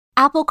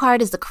Apple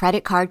Card is the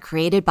credit card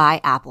created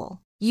by Apple.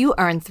 You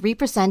earn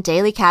 3%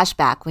 daily cash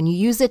back when you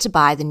use it to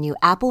buy the new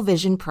Apple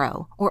Vision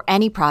Pro or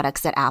any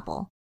products at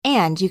Apple.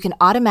 And you can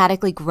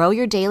automatically grow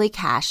your daily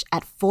cash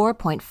at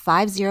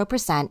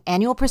 4.50%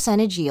 annual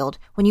percentage yield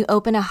when you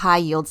open a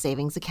high-yield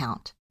savings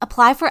account.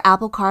 Apply for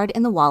Apple Card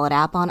in the Wallet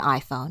app on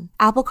iPhone.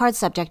 Apple Card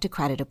subject to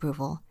credit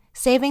approval.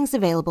 Savings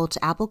available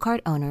to Apple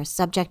Card owners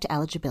subject to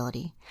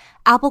eligibility.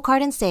 Apple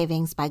Card and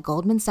Savings by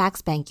Goldman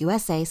Sachs Bank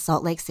USA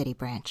Salt Lake City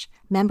branch.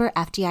 Member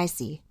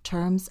FDIC.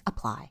 Terms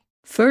apply.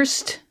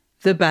 First,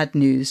 the bad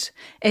news.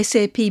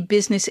 SAP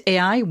Business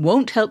AI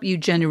won't help you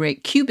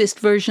generate cubist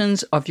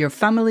versions of your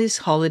family's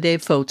holiday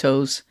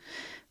photos.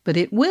 But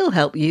it will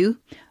help you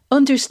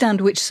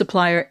understand which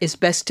supplier is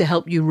best to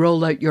help you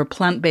roll out your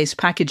plant-based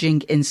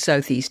packaging in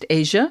Southeast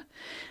Asia,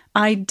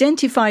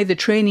 identify the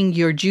training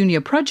your junior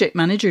project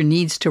manager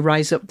needs to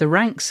rise up the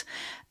ranks,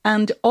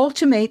 and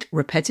automate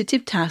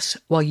repetitive tasks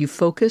while you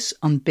focus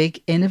on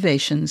big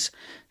innovations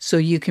so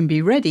you can be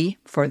ready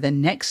for the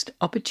next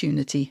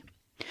opportunity.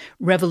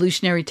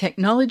 Revolutionary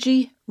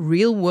technology,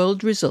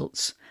 real-world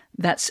results.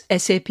 That's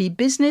SAP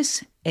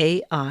Business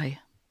AI.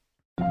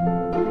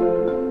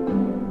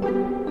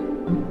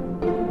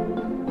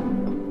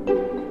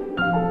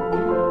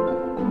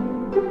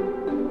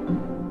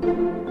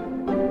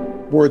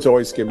 Words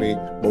always give me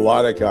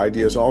melodic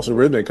ideas, also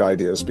rhythmic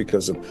ideas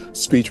because of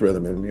speech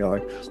rhythm. And,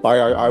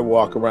 I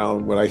walk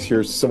around when I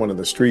hear someone in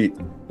the street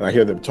and I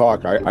hear them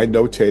talk, I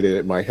notate it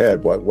in my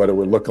head, what it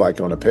would look like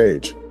on a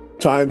page.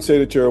 Time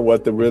signature,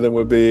 what the rhythm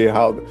would be,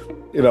 how,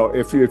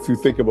 if you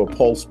think of a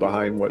pulse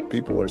behind what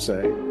people are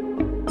saying.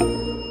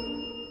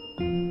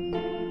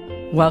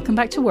 Welcome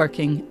back to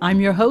Working.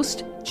 I'm your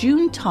host,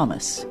 June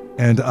Thomas.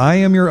 And I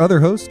am your other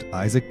host,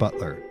 Isaac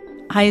Butler.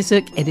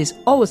 Isaac, it is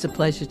always a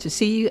pleasure to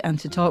see you and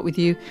to talk with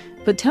you.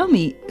 But tell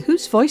me,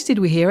 whose voice did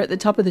we hear at the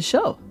top of the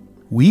show?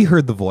 We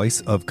heard the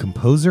voice of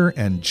composer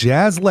and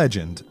jazz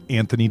legend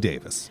Anthony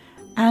Davis.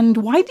 And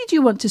why did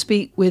you want to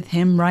speak with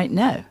him right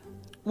now?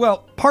 Well,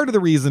 part of the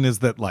reason is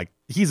that,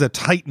 he's a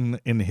titan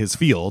in his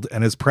field,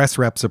 and his press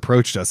reps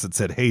approached us and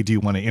said, hey, do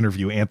you want to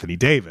interview Anthony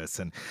Davis?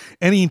 And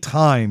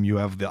anytime you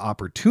have the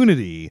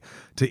opportunity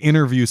to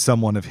interview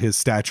someone of his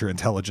stature,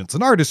 intelligence,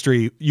 and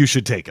artistry, you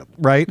should take it,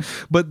 right?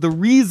 But the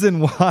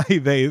reason why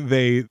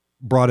they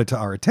brought it to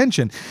our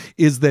attention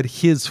is that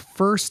his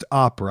first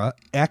opera,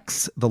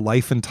 X, The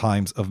Life and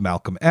Times of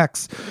Malcolm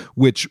X,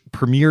 which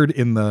premiered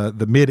in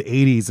the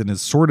mid-'80s and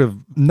has sort of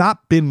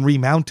not been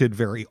remounted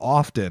very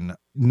often,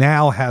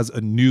 now has a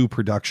new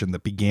production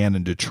that began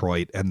in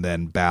Detroit and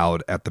then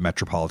bowed at the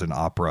Metropolitan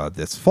Opera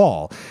this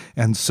fall.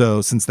 And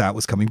so since that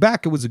was coming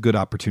back, it was a good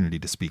opportunity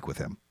to speak with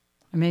him.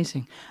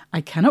 Amazing. I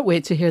cannot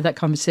wait to hear that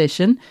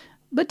conversation.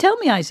 But tell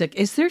me, Isaac,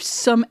 is there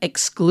some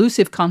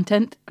exclusive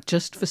content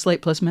just for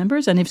Slate Plus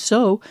members? And if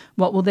so,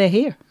 what will they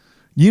hear?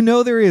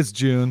 There is,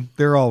 June.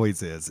 There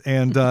always is.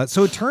 And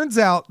so it turns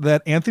out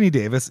that Anthony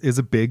Davis is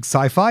a big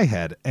sci-fi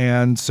head,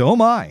 and so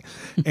am I.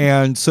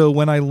 And so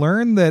when I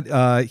learned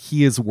that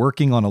he is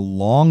working on a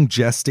long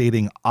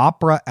gestating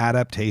opera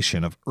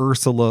adaptation of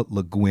Ursula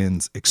Le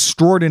Guin's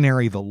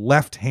extraordinary The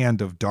Left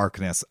Hand of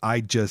Darkness,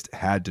 I just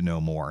had to know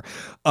more.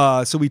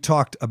 So we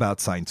talked about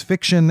science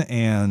fiction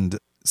and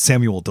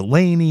Samuel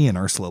Delany and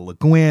Ursula Le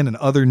Guin and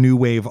other new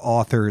wave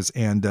authors,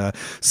 and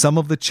some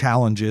of the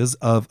challenges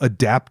of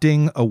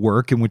adapting a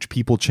work in which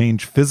people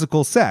change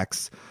physical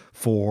sex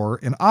for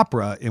an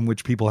opera in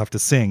which people have to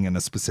sing in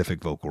a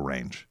specific vocal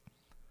range.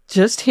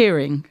 Just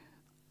hearing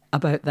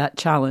about that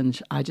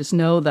challenge, I just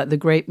know that the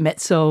great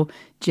mezzo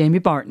Jamie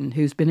Barton,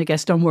 who's been a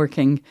guest on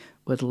Working,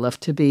 would love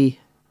to be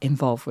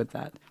involved with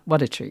that.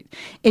 What a treat.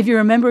 If you're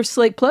a member of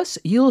Slate Plus,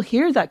 you'll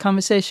hear that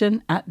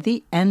conversation at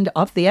the end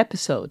of the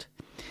episode.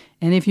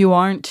 And if you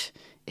aren't,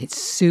 it's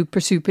super,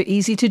 super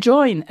easy to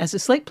join. As a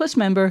Slate Plus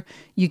member,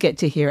 you get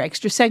to hear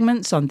extra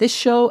segments on this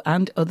show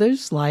and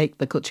others like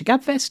the Culture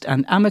Gabfest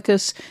and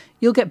Amicus.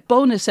 You'll get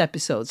bonus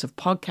episodes of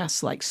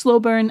podcasts like Slow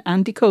Burn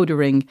and Decoder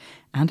Ring.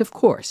 And of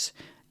course,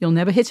 you'll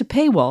never hit a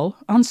paywall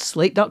on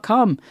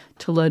Slate.com.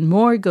 To learn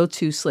more, go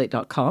to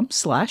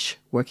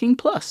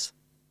slate.com/workingplus.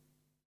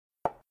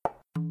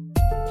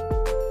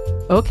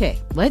 Okay,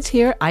 let's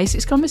hear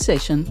Isaac's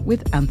conversation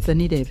with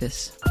Anthony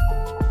Davis.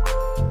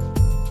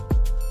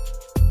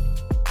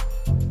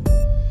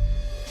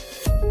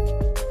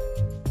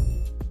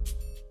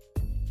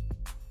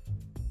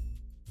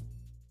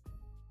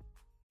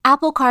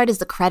 Apple Card is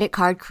the credit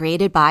card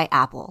created by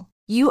Apple.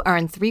 You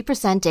earn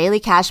 3% daily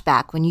cash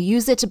back when you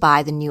use it to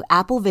buy the new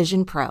Apple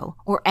Vision Pro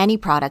or any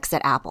products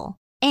at Apple.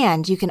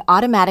 And you can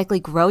automatically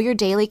grow your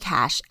daily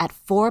cash at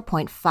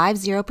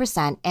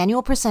 4.50%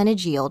 annual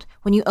percentage yield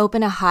when you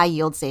open a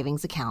high-yield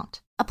savings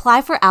account.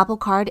 Apply for Apple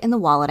Card in the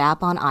Wallet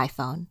app on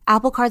iPhone.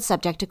 Apple Card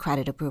subject to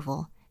credit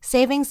approval.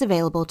 Savings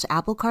available to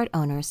Apple Card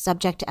owners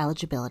subject to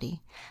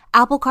eligibility.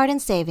 Apple Card and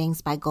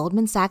Savings by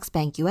Goldman Sachs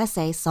Bank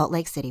USA Salt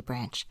Lake City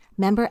branch.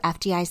 Member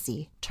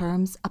FDIC.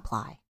 Terms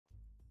apply.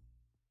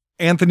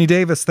 Anthony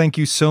Davis, thank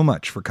you so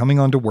much for coming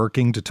on to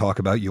Working to talk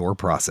about your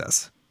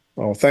process.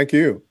 Oh, thank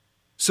you.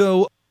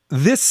 So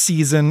This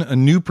season, a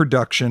new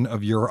production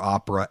of your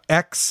opera,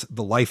 X,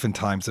 The Life and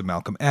Times of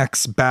Malcolm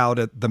X, bowed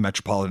at the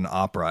Metropolitan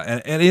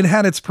Opera. And it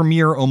had its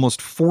premiere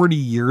almost 40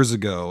 years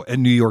ago at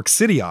New York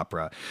City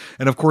Opera.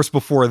 And of course,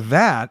 before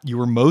that, you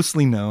were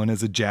mostly known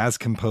as a jazz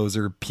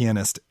composer,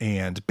 pianist,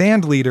 and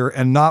band leader,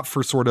 and not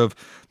for sort of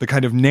the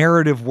kind of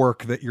narrative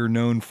work that you're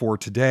known for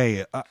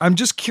today. I'm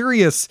just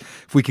curious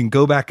if we can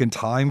go back in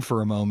time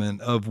for a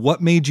moment of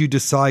what made you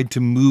decide to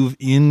move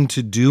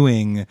into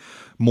doing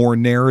more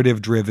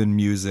narrative-driven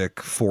music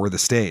for the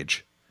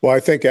stage. Well, I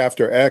think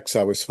after X,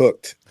 I was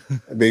hooked.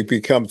 It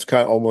becomes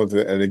kind of almost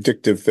an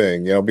addictive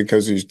thing,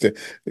 because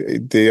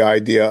the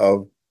idea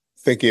of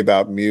thinking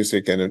about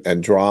music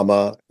and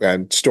drama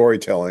and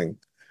storytelling,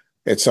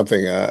 it's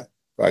something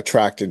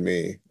attracted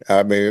me.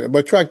 I mean, it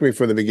attracted me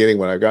from the beginning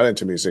when I got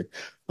into music.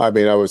 I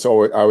mean, I was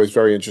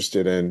very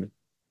interested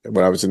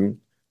when I was in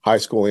high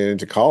school and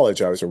into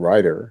college, I was a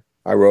writer.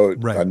 I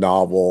wrote a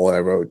novel, I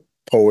wrote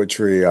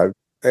poetry,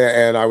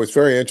 and I was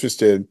very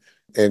interested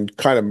in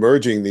kind of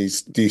merging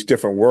these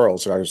different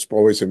worlds. I was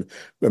always a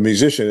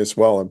musician as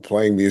well and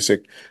playing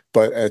music,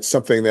 but it's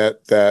something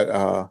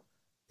that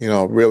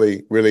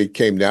really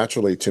came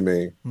naturally to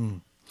me.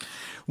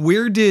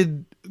 Where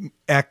did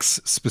X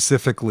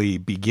specifically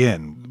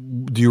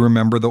begin? Do you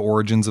remember the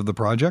origins of the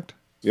project?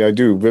 Yeah, I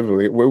do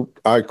vividly.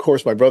 Of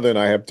course, my brother and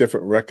I have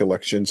different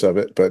recollections of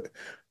it, but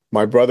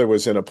my brother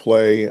was in a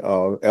play,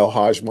 El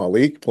Haj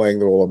Malik, playing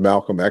the role of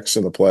Malcolm X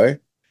in the play.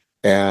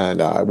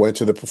 And I went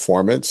to the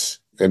performance,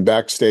 and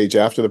backstage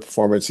after the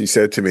performance, he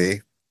said to me,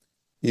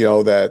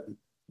 that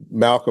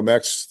Malcolm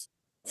X,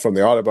 from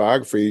the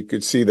autobiography, you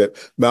could see that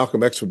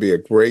Malcolm X would be a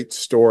great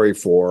story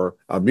for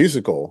a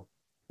musical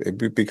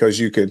because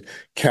you could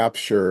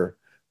capture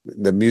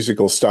the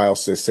musical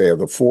styles, say, of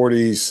the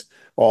 40s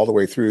all the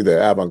way through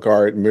the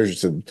avant-garde,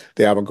 emergence of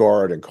the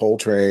avant-garde and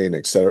Coltrane,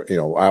 et cetera,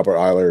 Albert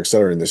Ayler, et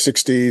cetera, in the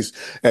 60s,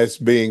 as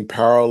being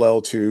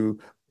parallel to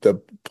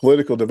the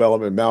political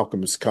development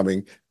Malcolm's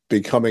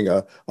becoming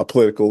a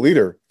political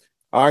leader.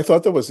 I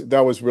thought that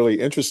was really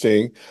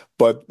interesting,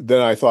 but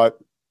then I thought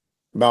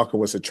Malcolm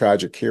was a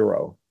tragic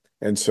hero.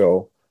 And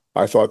so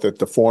I thought that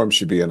the form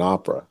should be an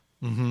opera.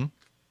 Mm-hmm.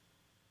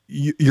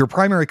 Your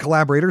primary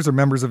collaborators are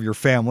members of your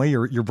family.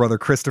 Your brother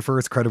Christopher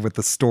is credited with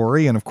the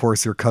story. And of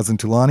course, your cousin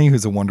Tulani,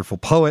 who's a wonderful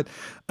poet,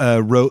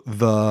 wrote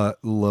the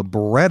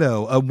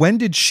libretto. When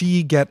did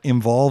she get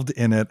involved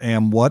in it?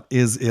 And what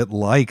is it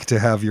like to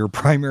have your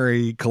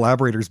primary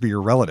collaborators be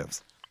your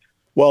relatives?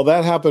 Well,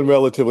 that happened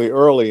relatively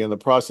early in the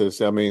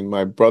process. I mean,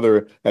 my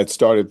brother had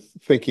started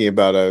thinking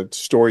about a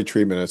story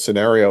treatment, a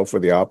scenario for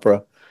the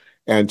opera.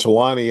 And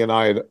Tulani and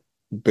I had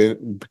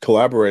been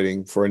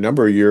collaborating for a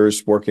number of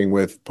years, working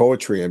with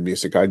poetry and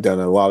music. I'd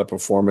done a lot of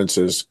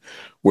performances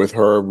with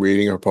her,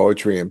 reading her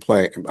poetry and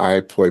playing.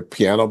 I played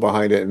piano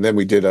behind it. And then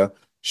we did a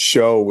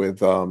show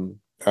with,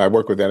 I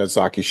worked with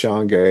Anazaki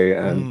Shange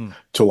and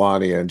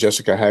Tulani and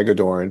Jessica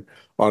Hagedorn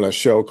on a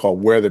show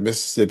called Where the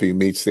Mississippi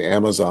Meets the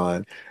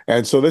Amazon.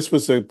 And so this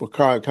was a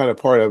kind of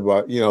part of,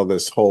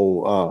 this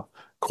whole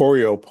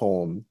choreo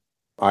poem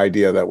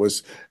idea that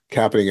was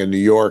happening in New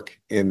York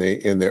in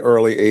the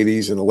early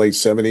 80s and the late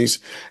 70s.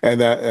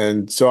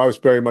 And so I was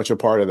very much a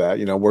part of that,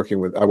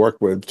 I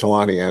worked with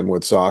Tulani and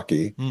with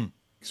Zaki.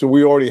 So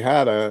we already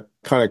had a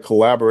kind of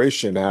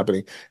collaboration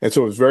happening. And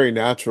so it was very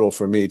natural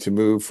for me to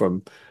move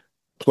from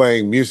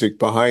playing music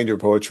behind her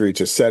poetry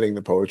to setting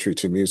the poetry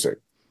to music.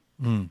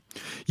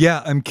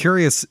 Yeah, I'm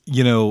curious,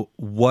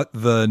 what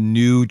the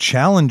new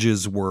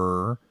challenges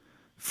were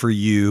for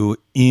you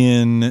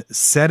in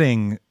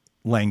setting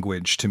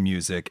language to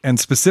music, and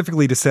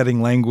specifically to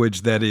setting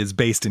language that is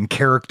based in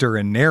character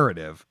and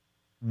narrative.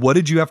 What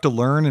did you have to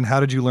learn, and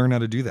how did you learn how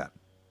to do that?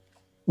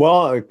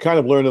 Well, I kind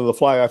of learned on the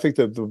fly. I think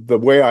that the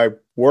way I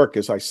work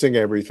is I sing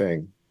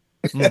everything.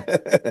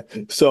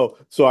 So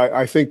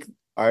I think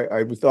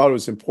I thought it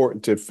was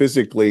important to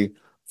physically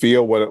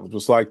feel what it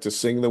was like to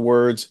sing the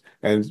words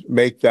and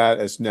make that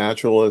as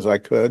natural as I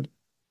could.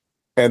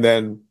 And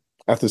then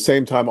at the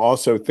same time,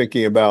 also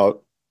thinking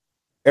about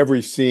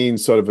every scene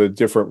sort of a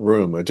different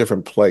room, a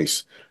different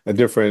place, a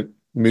different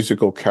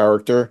musical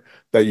character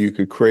that you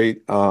could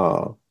create,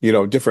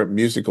 different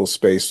musical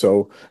space.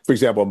 So, for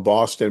example, in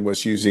Boston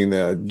was using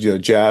the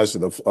jazz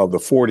of the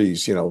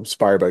 40s,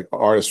 inspired by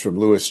artists from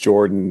Louis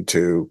Jordan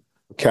to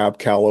Cab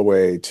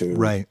Calloway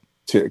to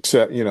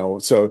accept,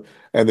 so,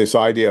 and this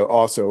idea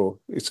also,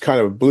 it's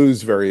kind of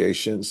blues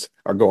variations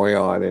are going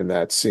on in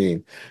that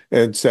scene.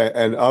 And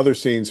other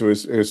scenes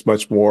was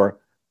much more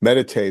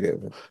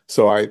meditative.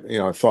 So I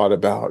thought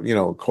about,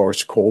 of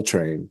course,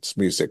 Coltrane's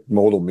music,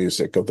 modal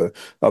music of the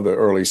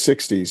early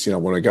 60s,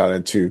 when I got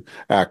into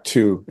Act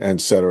Two, et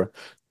cetera.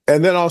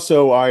 And then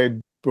also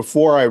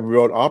before I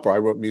wrote opera, I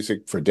wrote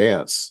music for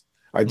dance.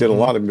 I did a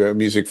lot of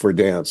music for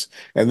dance.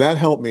 And that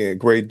helped me a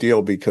great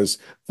deal because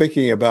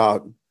thinking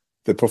about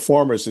the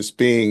performers as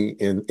being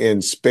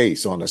in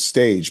space, on a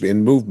stage,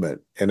 in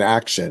movement and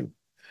action,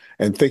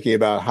 and thinking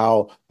about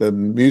how the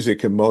music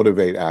can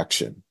motivate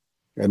action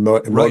and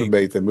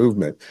motivate the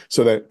movement,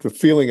 so that the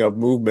feeling of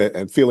movement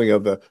and feeling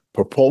of the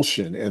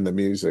propulsion in the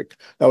music.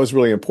 That was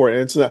really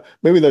important. It's not,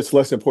 maybe that's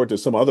less important to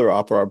some other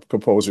opera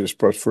composers,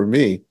 but for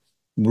me,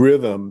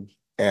 rhythm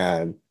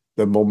and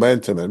the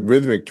momentum and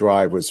rhythmic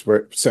drive was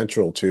very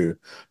central to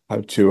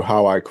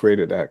how I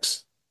created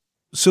X.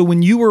 So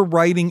when you were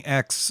writing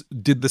X,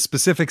 did the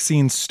specific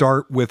scene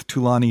start with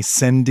Tulani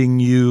sending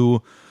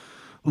you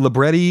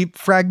libretti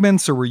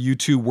fragments, or were you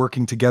two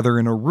working together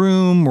in a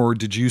room, or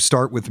did you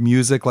start with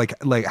music?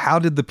 Like how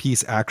did the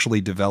piece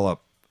actually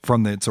develop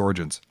from its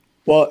origins?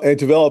 Well, it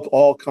developed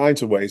all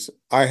kinds of ways.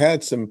 I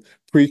had some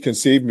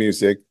preconceived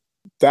music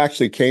that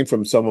actually came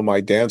from some of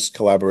my dance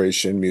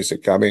collaboration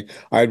music. I mean,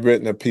 I had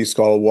written a piece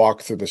called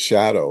Walk Through the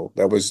Shadow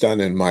that was done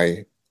in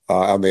my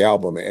on the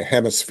album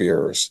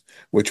Hemispheres,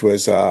 which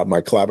was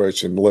my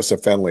collaboration with Melissa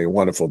Fenley, a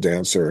wonderful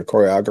dancer and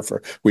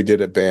choreographer. We did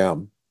it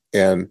BAM.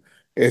 And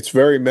it's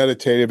very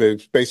meditative.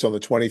 It's based on the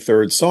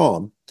 23rd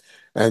Psalm.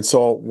 And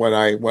so when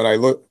I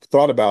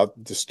thought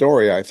about the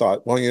story, I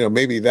thought, well,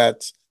 maybe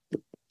that's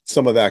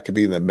some of that could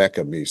be the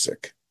Mecca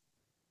music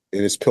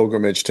in his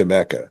pilgrimage to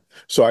Mecca.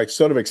 So I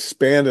sort of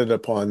expanded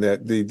upon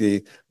that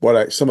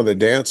some of the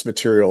dance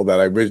material that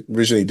I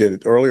originally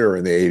did earlier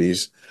in the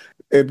 80s.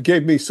 It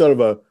gave me sort of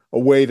a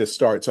way to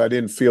start, so I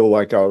didn't feel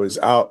like I was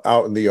out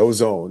in the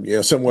ozone,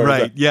 somewhere.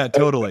 Right? Yeah,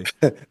 totally.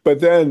 But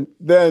then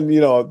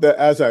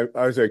as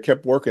I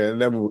kept working, and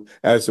then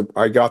as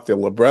I got the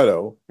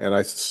libretto and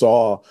I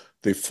saw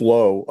the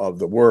flow of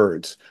the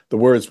words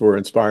were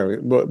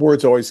inspiring.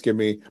 Words always give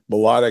me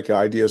melodic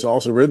ideas,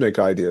 also rhythmic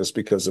ideas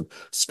because of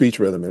speech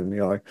rhythm.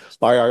 And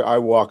I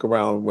walk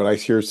around when I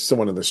hear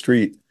someone in the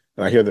street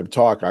and I hear them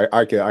talk, I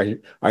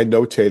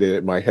notated it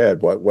in my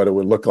head what it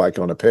would look like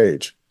on a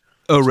page.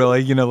 Oh,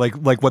 really?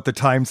 Like what the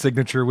time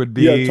signature would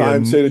be? Yeah,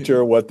 time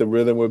signature, what the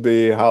rhythm would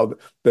be, how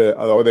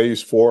they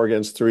use 4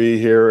 against 3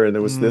 here, and it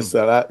was this,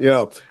 that.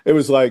 It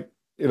was like,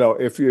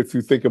 if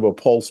you think of a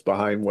pulse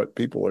behind what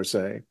people are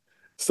saying.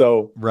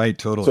 So right,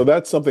 totally. So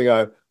that's something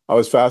I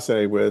was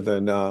fascinated with,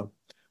 and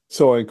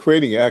so in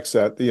creating X,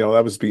 that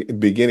was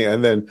beginning,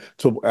 and then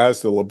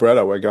as the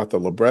libretto, I got the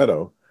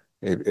libretto,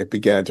 it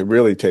began to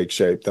really take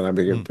shape. Then I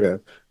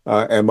began,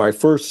 and my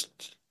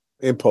first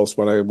impulse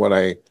when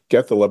I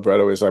get the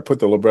libretto is I put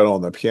the libretto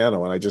on the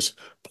piano and I just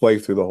play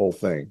through the whole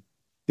thing.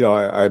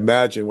 I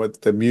imagine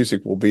what the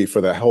music will be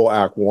for the whole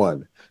Act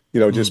 1.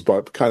 Just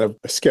kind of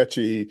a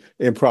sketchy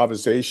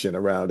improvisation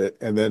around it,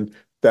 and then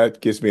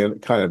that gives me a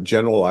kind of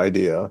general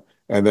idea,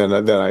 and then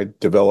I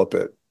develop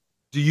it.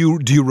 Do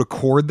you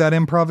record that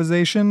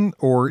improvisation,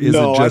 or is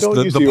it just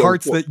the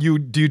parts that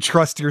do you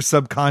trust your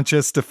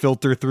subconscious to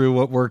filter through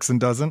what works and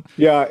doesn't?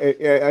 Yeah,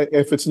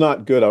 if it's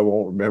not good, I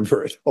won't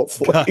remember it,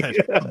 hopefully.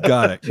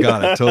 Got it.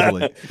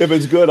 Totally. If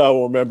it's good, I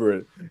will remember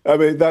it. I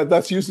mean,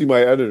 that's usually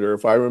my editor.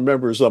 If I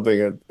remember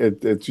something,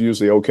 it's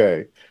usually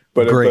okay.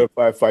 But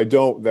if I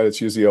don't, then it's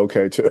usually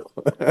okay too.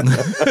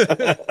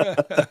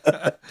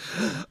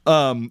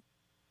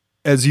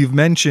 As you've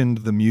mentioned,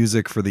 the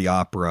music for the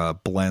opera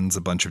blends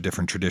a bunch of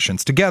different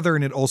traditions together,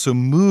 and it also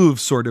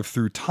moves sort of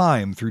through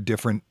time, through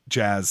different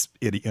jazz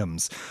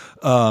idioms.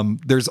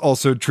 There's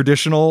also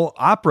traditional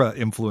opera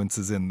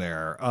influences in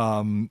there.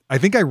 I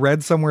think I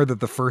read somewhere that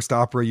the first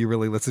opera you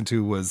really listened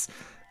to was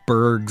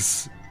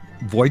Berg's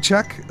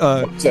Wojciech.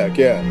 Wojciech,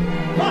 yeah.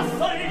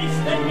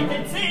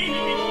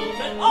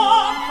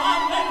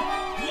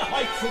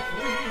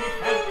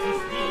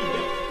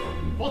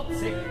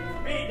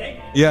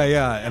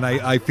 Yeah. And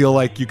I feel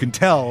like you can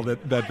tell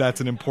that's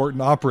an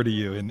important opera to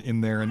you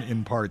in there and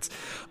in parts.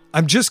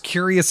 I'm just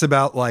curious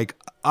about, like,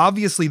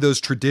 obviously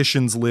those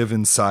traditions live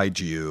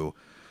inside you,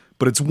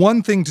 but it's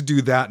one thing to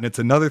do that and it's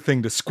another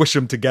thing to squish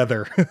them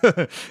together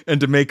and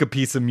to make a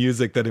piece of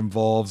music that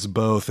involves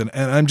both. And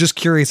I'm just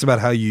curious about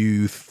how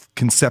you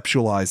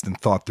conceptualized and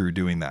thought through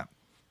doing that.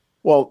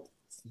 Well,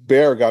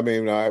 Berg, I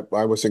mean, I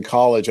was in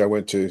college. I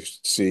went to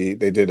see,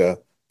 they did at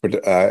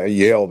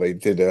Yale, they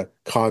did a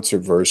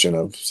concert version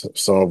of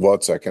some of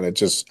Wozzeck, and it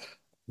just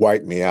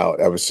wiped me out.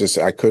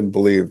 I couldn't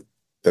believe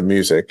the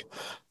music.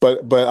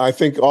 But I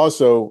think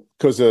also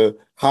because of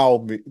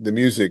how the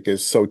music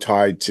is so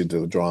tied to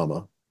the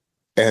drama.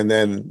 And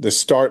then the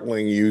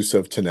startling use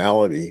of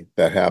tonality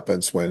that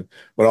happens when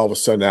all of a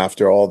sudden,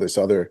 after all this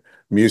other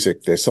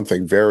music, there's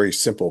something very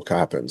simple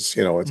happens,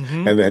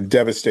 and then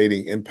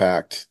devastating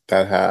impact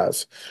that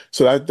has.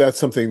 So that's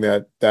something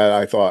that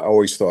I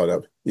always thought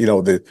of,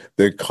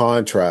 the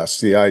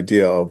contrast, the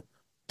idea of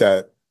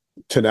that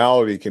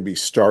tonality can be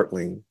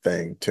startling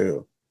thing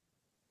too.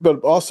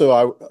 But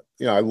also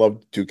I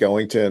love Duke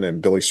Ellington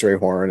and Billy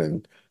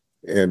Strayhorn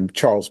and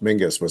Charles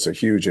Mingus was a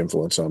huge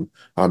influence on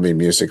me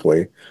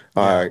musically.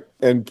 Yeah.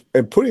 And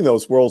putting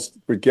those worlds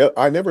together,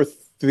 I never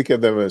think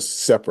of them as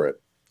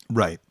separate.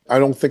 Right. I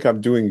don't think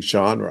I'm doing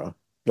genre.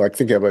 Like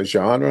think of a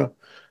genre.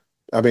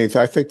 I mean,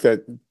 I think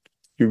that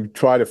you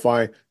try to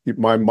find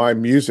my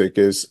music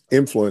is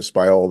influenced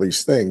by all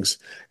these things.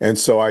 And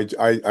so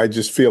I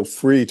just feel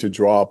free to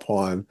draw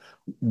upon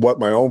what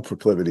my own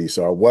proclivities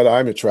are, what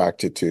I'm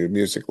attracted to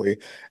musically,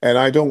 and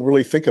I don't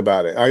really think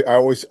about it.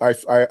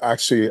 I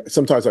actually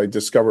sometimes I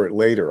discover it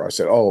later. I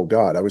said, "Oh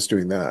God, I was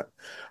doing that."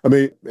 I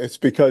mean, it's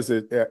because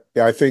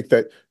I think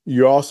that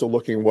you're also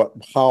looking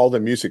how the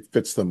music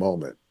fits the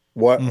moment.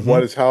 How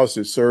does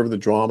it serve the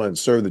drama and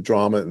serve the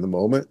drama in the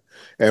moment,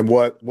 and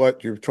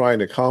what you're trying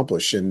to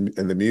accomplish in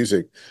the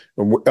music,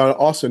 and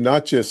also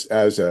not just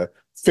as a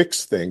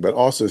fixed thing, but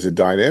also as a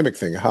dynamic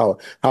thing, how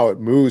it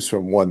moves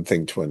from one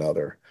thing to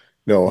another.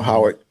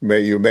 How it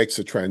makes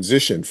a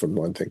transition from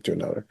one thing to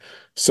another.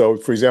 So,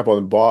 for example,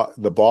 in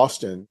the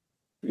Boston,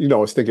 I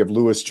was thinking of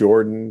Louis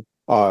Jordan,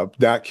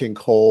 Nat King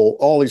Cole,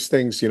 all these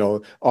things,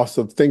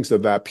 also things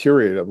of that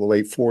period of the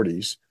late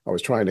 40s. I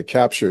was trying to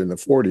capture in the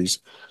 40s.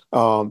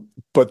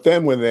 But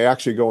then when they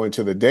actually go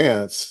into the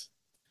dance,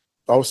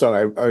 all of a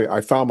sudden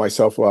I found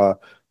myself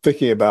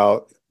thinking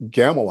about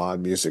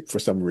gamelan music for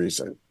some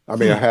reason. I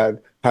mean, I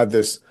had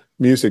this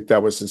music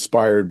that was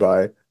inspired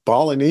by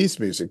Balinese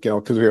music,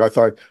 because I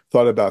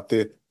thought about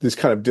this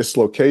kind of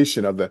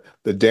dislocation of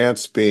the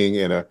dance being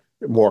in a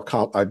more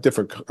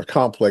a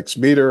complex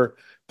meter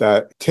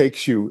that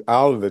takes you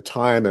out of the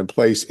time and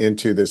place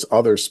into this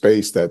other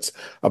space that's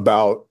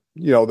about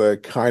the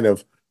kind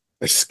of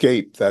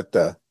escape that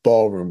the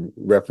ballroom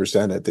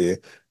represented. So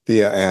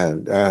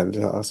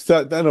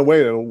that in a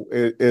way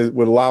it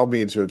would allow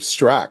me to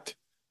abstract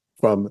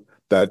from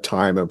that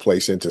time and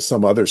place into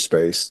some other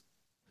space.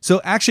 So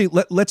actually,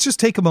 let's just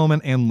take a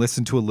moment and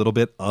listen to a little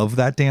bit of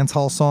that dance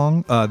hall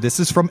song. This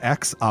is from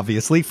X,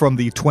 obviously, from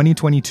the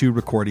 2022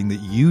 recording that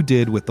you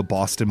did with the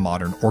Boston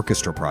Modern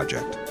Orchestra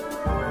Project.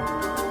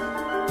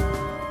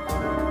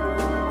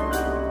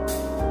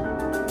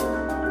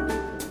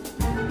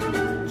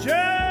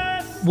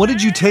 What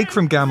did you take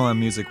from gamelan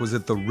music? Was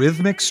it the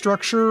rhythmic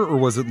structure, or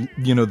was it,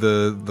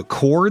 the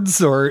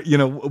chords, or,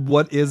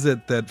 what is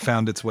it that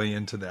found its way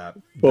into that?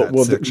 Well,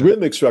 the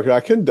rhythmic structure, I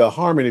couldn't the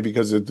harmony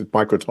because it's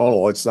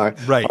microtonal. It's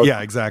not right.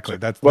 Yeah, exactly.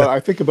 But I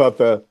think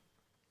about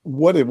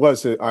what it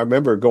was. I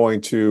remember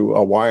going to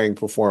a Wying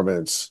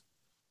performance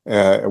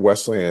at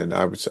Wesleyan.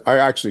 I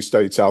actually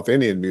studied South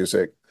Indian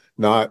music,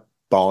 not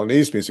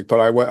Balinese music,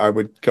 but I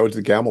would go to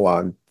the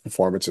gamelan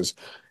performances.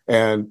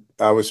 And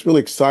I was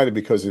really excited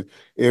because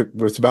it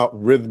was about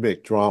rhythm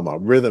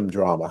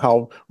drama,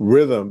 how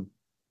rhythm,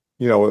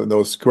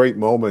 those great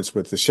moments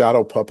with the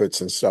shadow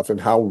puppets and stuff, and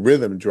how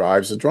rhythm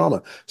drives the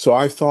drama. So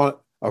I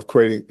thought of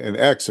creating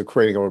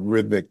a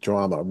rhythmic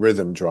drama,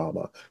 rhythm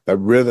drama. That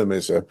rhythm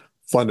is a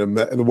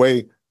fundamental. The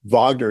way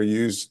Wagner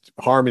used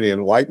harmony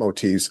and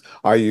leitmotifs,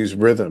 I use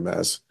rhythm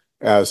as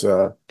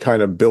a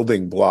kind of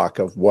building block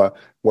of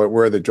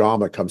where the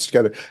drama comes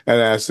together. And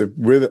as the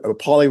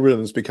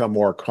polyrhythms become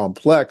more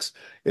complex,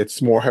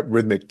 it's more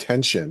rhythmic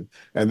tension.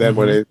 And then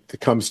when it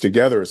comes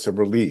together, it's a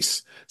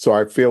release. So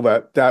I feel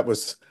that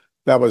was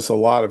a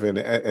lot of it.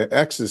 And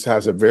X's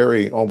has a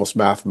very almost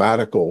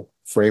mathematical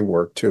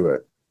framework to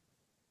it.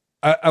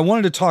 I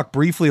wanted to talk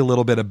briefly a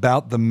little bit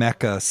about the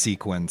Mecca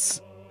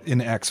sequence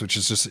in X, which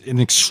is just an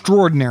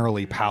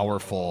extraordinarily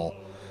powerful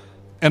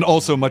and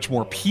also much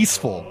more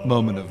peaceful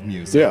moment of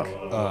music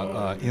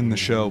in the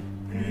show.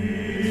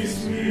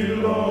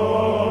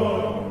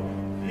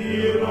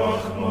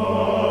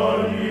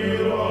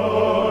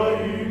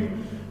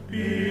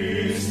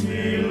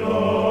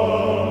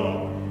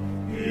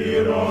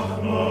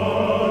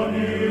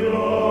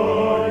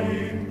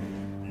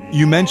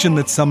 You mentioned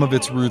that some of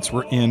its roots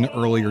were in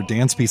earlier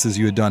dance pieces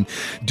you had done.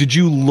 Did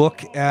you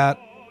look at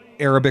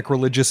Arabic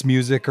religious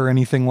music or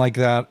anything like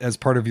that as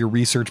part of your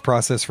research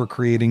process for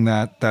creating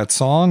that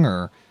song?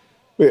 Or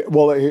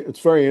well, it's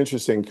very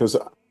interesting because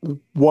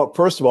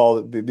first of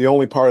all, the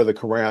only part of the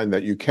Quran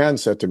that you can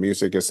set to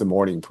music is the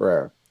morning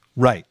prayer.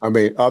 Right. I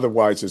mean,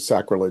 otherwise it's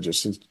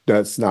sacrilegious.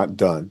 That's not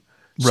done.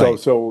 Right.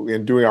 So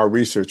in doing our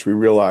research, we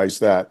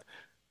realized that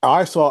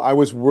I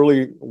was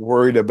really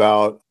worried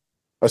about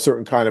a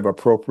certain kind of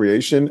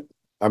appropriation.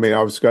 I mean,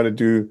 I was going to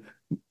do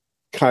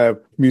kind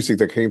of music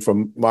that came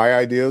from my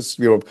ideas,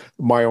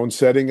 my own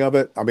setting of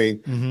it. I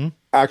mean,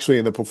 actually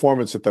in the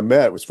performance at the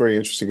Met, it was very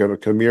interesting. Of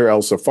Kamir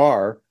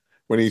El-Safar,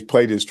 when he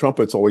played his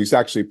trumpet solo, he's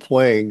actually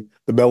playing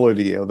the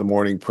melody of the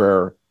morning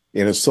prayer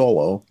in a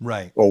solo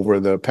over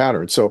the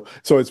pattern. So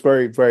it's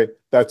very, very,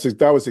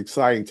 that was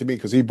exciting to me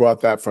because he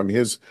brought that from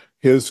his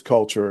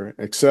culture,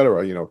 et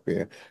cetera,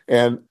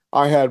 and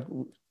I had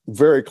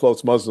very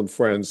close Muslim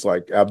friends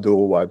like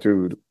Abdul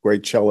Wadud,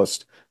 great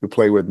cellist who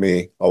played with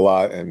me a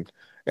lot. And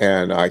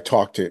I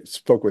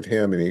spoke with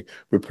him, and he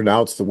would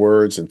pronounce the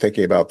words and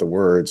thinking about the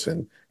words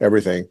and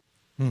everything.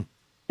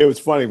 It was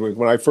funny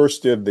when I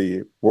first did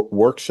the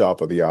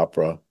workshop of the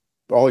opera,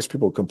 all these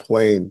people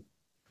complained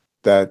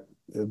that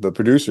the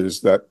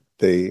producers that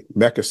the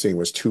Mecca scene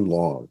was too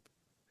long.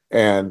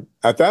 And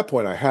at that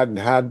point, I hadn't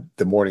had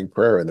the morning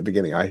prayer in the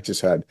beginning. I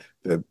just had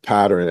the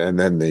pattern and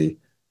then the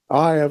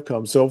I have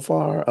come so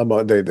far.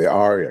 The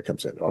aria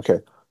comes in. Okay.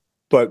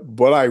 But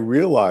what I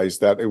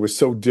realized that it was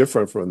so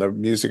different from the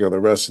music of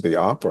the rest of the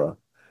opera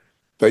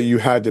that you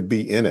had to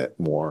be in it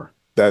more.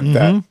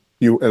 That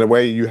you, in a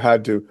way, you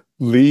had to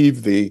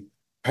leave the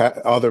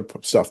other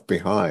stuff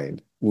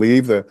behind,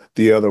 leave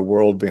the other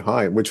world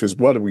behind, which was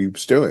what we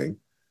was doing,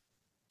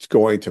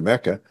 going to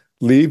Mecca,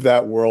 leave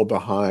that world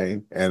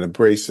behind and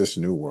embrace this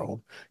new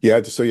world.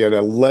 So you had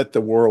to let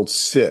the world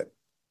sit.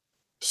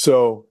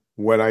 So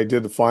when I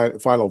did the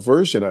final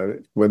version of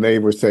it, when they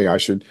were saying I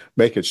should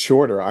make it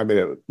shorter, I made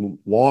it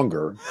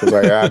longer because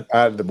I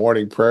added the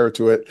morning prayer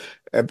to it.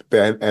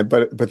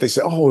 But they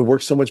said, "Oh, it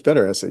works so much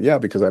better." I said, "Yeah,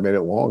 because I made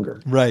it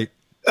longer." Right.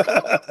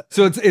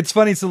 So it's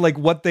funny. So like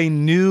what they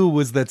knew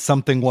was that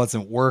something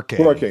wasn't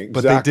working,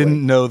 but they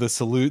didn't know the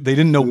solution. They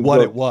didn't know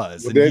what it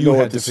was. They didn't know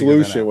what the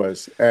solution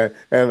was. And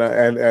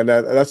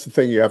that's the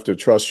thing you have to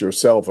trust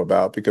yourself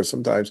about, because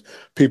sometimes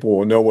people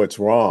will know what's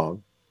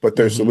wrong, but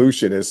their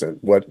solution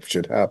isn't what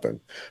should happen,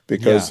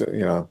 because,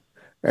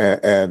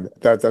 and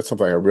that's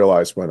something I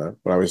realized when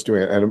I was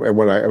doing it. And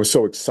when it was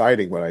so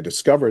exciting when I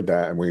discovered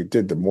that, and we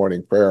did the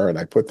morning prayer and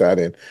I put that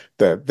in,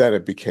 that then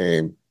it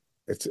became,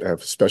 it's a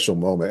special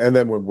moment. And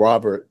then when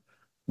Robert,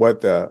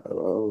 what the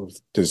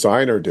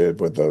designer did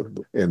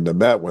in the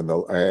Met, when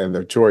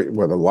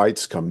the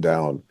lights come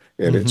down,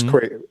 and it's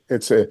great.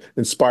 It's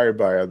inspired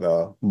by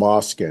the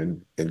mosque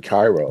in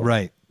Cairo.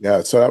 Right.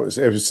 Yeah. So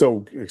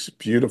it's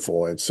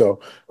beautiful and so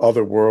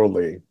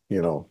otherworldly,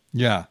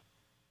 Yeah.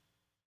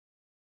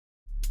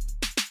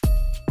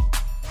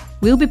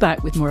 We'll be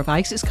back with more of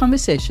Isaac's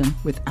conversation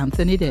with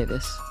Anthony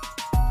Davis.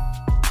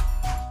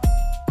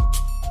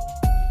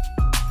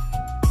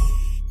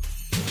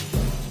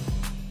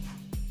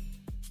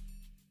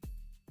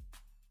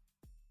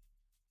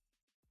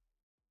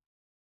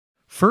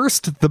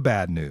 First, the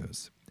bad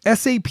news.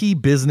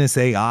 SAP Business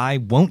AI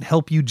won't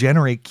help you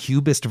generate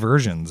cubist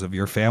versions of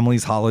your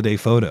family's holiday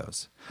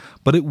photos,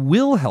 but it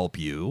will help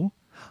you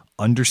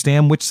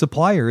understand which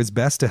supplier is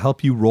best to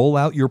help you roll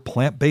out your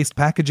plant-based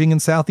packaging in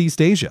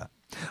Southeast Asia,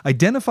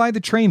 identify the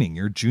training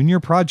your junior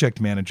project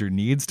manager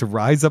needs to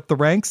rise up the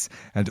ranks,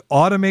 and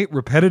automate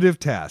repetitive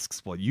tasks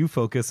while you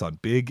focus on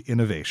big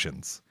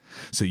innovations,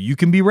 so you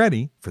can be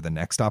ready for the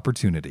next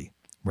opportunity.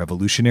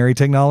 Revolutionary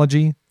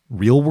technology,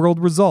 real-world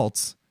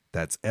results.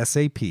 That's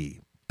SAP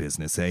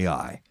Business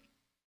AI.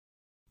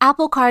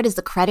 Apple Card is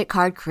the credit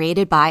card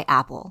created by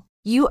Apple.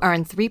 You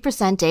earn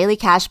 3% daily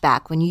cash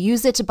back when you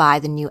use it to buy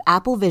the new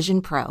Apple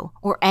Vision Pro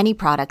or any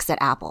products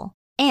at Apple.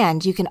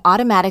 And you can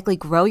automatically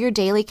grow your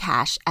daily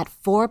cash at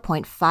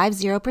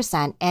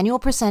 4.50% annual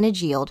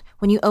percentage yield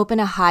when you open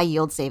a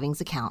high-yield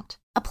savings account.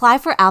 Apply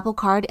for Apple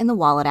Card in the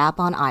Wallet app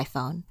on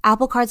iPhone.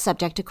 Apple Card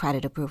subject to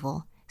credit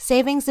approval.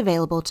 Savings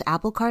available to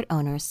Apple Card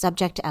owners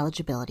subject to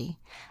eligibility.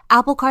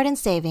 Apple Card and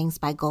Savings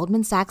by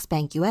Goldman Sachs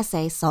Bank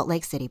USA, Salt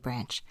Lake City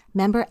branch.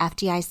 Member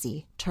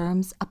FDIC.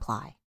 Terms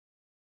apply.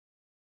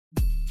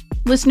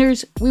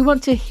 Listeners, we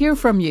want to hear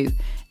from you.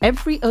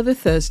 Every other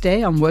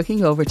Thursday on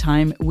Working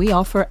Overtime, we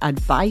offer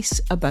advice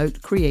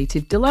about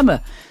creative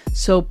dilemma.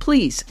 So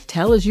please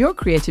tell us your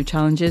creative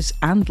challenges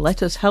and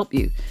let us help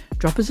you.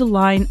 Drop us a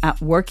line at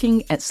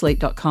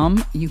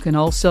working@slate.com. You can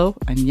also,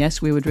 and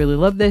yes, we would really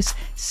love this,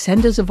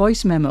 send us a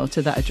voice memo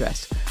to that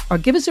address. Or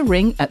give us a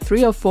ring at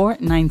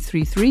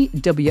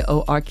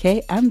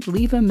 304-933-WORK and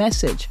leave a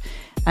message.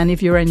 And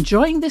if you're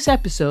enjoying this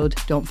episode,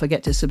 don't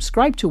forget to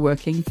subscribe to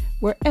Working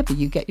wherever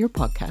you get your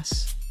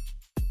podcasts.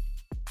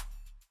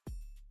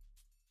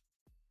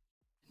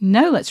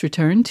 Now let's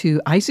return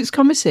to Isaac's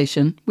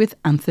conversation with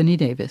Anthony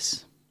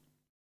Davis.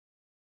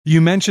 You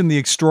mentioned the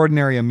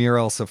extraordinary Amir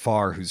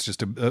El-Safar, who's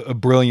just a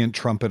brilliant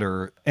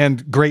trumpeter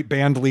and great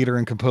band leader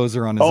and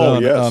composer on his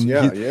own.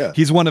 Yes,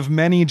 He's one of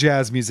many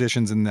jazz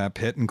musicians in that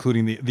pit,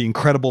 including the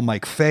incredible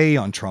Mike Fay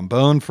on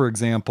trombone, for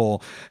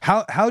example.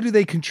 How do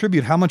they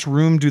contribute? How much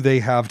room do they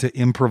have to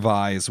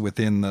improvise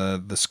within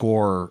the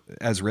score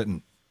as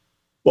written?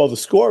 Well, the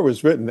score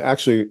was written,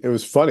 actually, it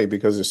was funny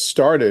because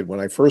when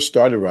I first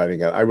started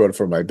writing it, I wrote it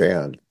for my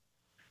band.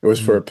 It was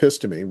for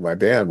Episteme, my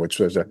band, which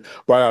was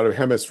right out of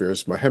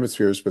Hemispheres. My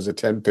Hemispheres was a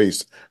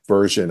 10-piece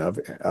version of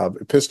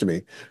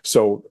Episteme.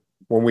 So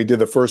when we did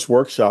the first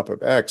workshop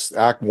of X,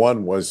 Act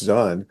 1 was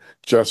done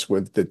just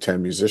with the 10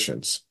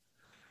 musicians.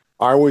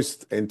 I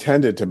always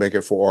intended to make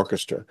it for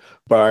orchestra,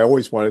 but I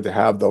always wanted to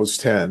have those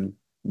 10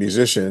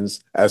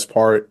 musicians as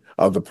part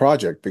of the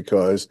project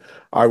because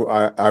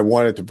I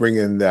wanted to bring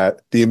in the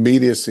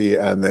immediacy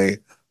and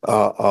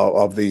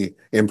of the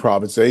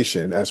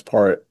improvisation as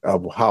part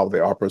of how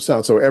the opera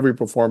sounds. So every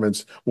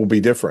performance will be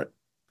different.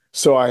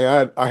 So I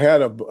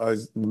had a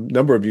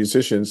number of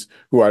musicians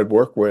who I'd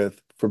worked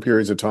with for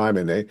periods of time,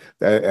 and they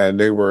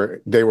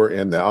were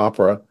in the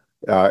opera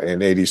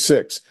in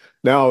 '86.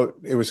 Now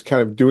it was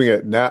kind of doing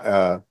it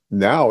now.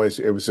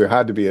 It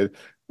had to be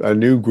a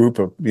new group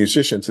of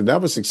musicians, and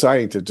that was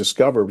exciting to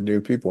discover new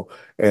people.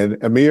 And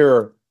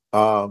Amir,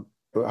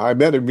 I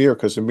met Amir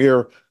because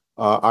Amir.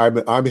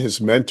 I'm his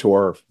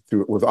mentor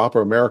with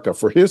Opera America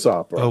for his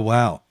opera. Oh,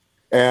 wow.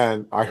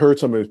 And I heard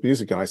some of his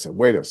music and I said,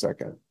 wait a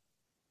second.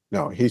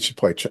 No, he should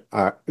play.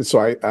 So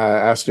I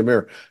asked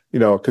Amir,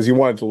 because he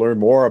wanted to learn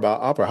more about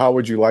opera. How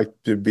would you like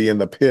to be in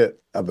the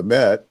pit of the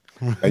Met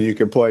and you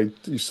can play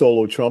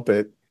solo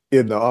trumpet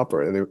in the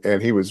opera,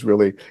 and he was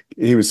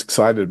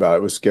excited about it.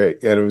 It was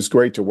great, and it was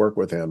great to work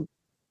with him.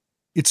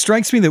 It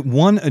strikes me that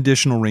one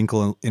additional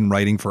wrinkle in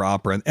writing for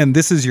opera, and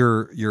this is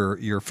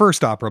your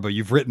first opera, but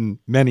you've written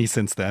many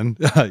since then.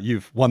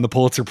 You've won the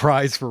Pulitzer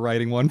Prize for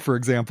writing one, for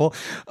example.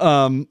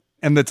 And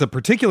that's a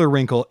particular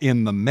wrinkle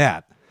in the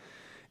Met,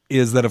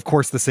 is that, of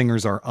course, the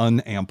singers are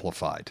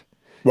unamplified.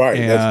 Right.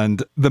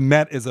 And the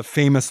Met is a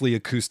famously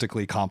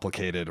acoustically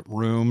complicated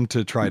room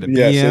to try to be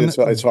in. Yes,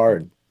 it's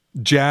hard.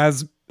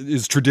 Jazz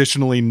is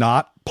traditionally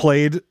not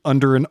played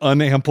under an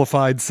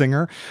unamplified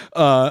singer.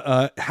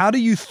 How do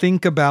you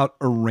think about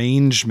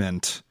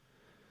arrangement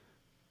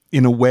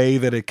in a way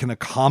that it can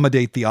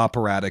accommodate the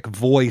operatic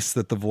voice,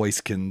 that the voice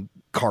can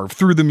carve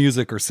through the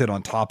music or sit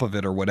on top of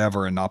it or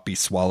whatever and not be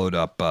swallowed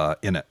up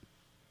in it?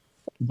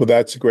 But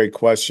that's a great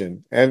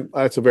question. And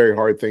that's a very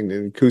hard thing.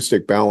 The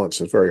acoustic balance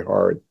is very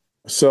hard.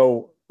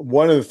 So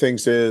one of the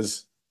things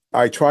is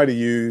I try to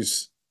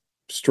use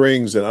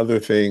strings and other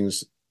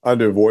things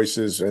under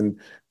voices and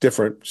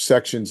different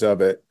sections of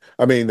it.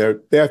 I mean,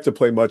 they have to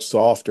play much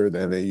softer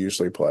than they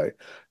usually play.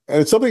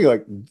 And it's something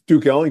like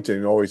Duke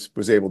Ellington always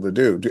was able to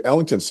do. Duke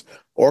Ellington's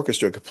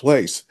orchestra could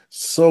play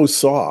so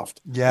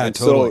soft. Yeah, and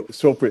totally.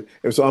 So it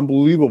was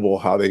unbelievable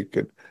how they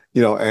could,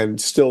 and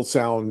still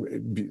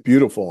sound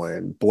beautiful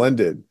and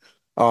blended.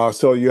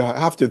 So you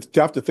have to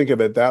think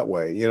of it that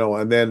way,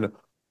 and then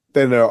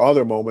there are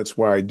other moments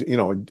where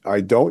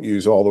I don't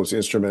use all those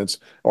instruments,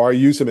 or I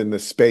use them in the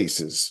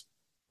spaces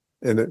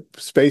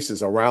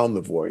around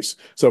the voice.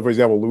 So, for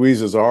example,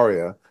 Louisa's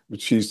aria,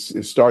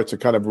 it starts a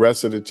kind of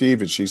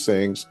recitative, and she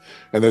sings,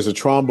 and there's a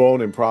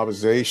trombone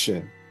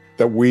improvisation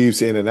that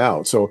weaves in and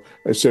out. So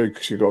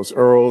she goes,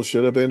 "Earl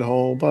should have been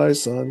home by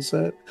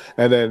sunset,"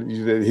 and then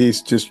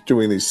he's just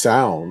doing these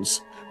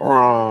sounds.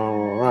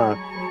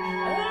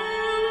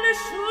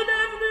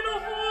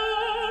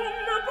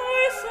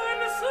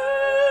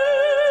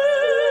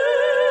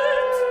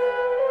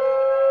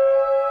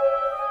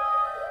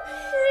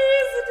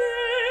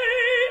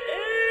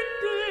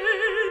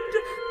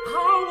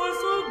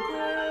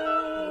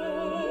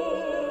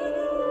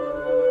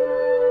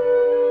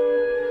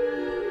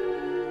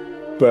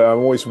 But I'm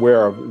always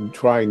aware of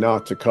trying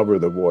not to cover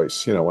the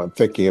voice, I'm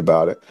thinking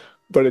about it.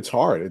 But it's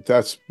hard.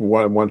 That's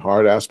one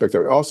hard aspect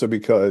of it. Also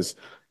because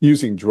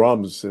using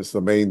drums is the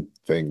main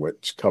thing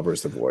which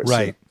covers the voice.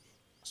 Right.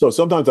 So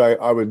sometimes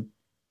I would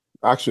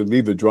actually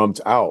leave the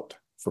drums out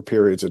for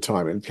periods of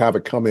time and have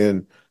it come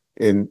in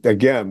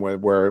again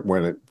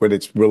when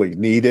it's really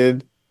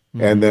needed,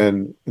 and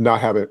then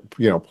not have it,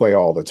 play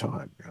all the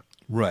time.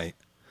 Right.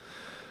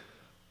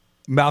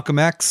 Malcolm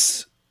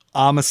X,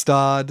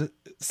 Amistad,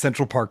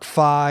 Central Park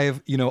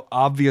 5,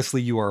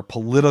 obviously you are a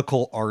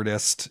political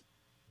artist.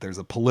 There's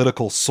a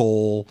political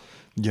soul,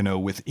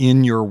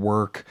 within your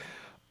work.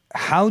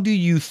 How do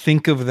you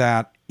think of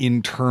that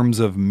in terms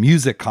of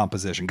music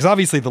composition? Because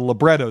obviously the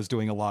libretto is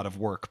doing a lot of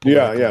work.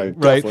 Yeah,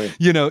 right.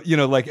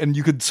 Definitely. And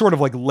you could sort of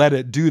let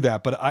it do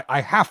that. But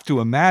I have to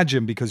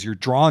imagine, because you're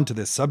drawn to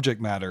this subject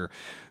matter,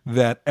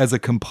 that as a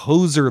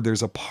composer,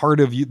 there's a part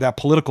of you, that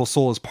political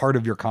soul is part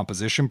of your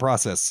composition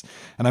process.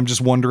 And I'm just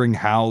wondering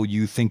how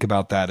you think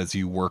about that as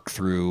you work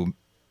through.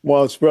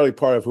 Well, it's really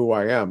part of who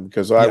I am,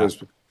 because I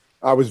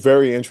was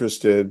very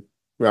interested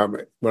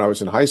when I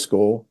was in high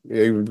school,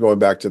 even going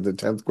back to the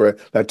 10th grade,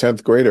 that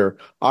 10th grader.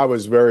 I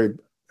was very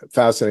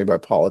fascinated by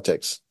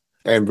politics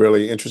and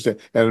really interested.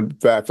 And in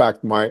fact,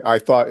 I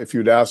thought if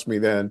you'd asked me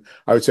then,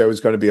 I would say I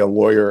was going to be a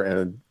lawyer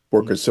and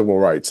work in civil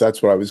rights.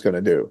 That's what I was going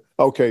to do.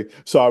 Okay,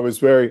 so I was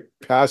very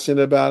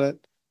passionate about it,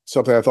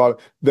 something I thought.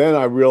 Then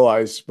I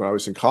realized when I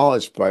was in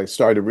college, I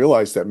started to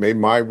realize that maybe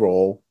my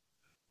role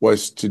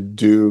was to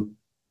do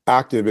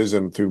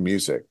activism through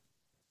music.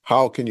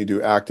 How can you do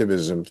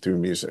activism through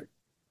music?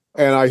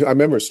 And I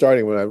remember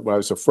starting when I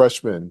was a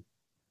freshman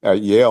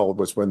at Yale,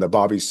 was when the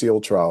Bobby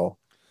Seale trial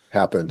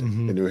happened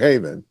in New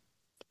Haven.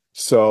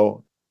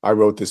 So I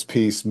wrote this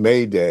piece,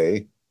 May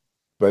Day,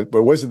 but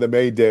it wasn't the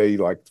May Day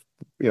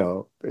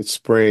it's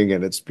spring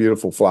and it's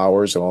beautiful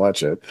flowers and all that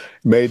shit.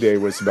 May Day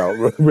was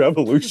about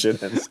revolution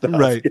and stuff.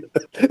 Right. May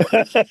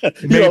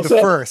the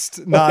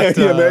 1st, not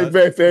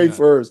May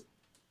 1st.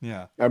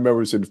 Yeah. I remember it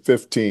was in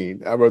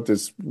 15. I wrote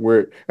this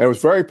weird, and it was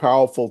a very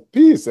powerful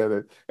piece in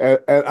it.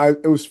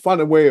 It was fun,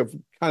 a way of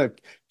kind of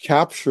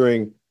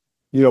capturing,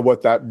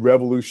 what that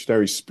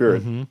revolutionary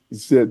spirit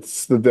is,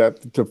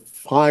 that to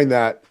find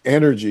that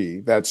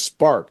energy, that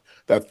spark,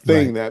 that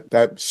thing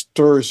that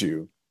stirs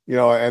you.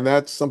 And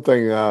that's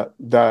something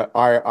that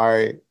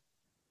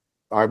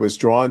I was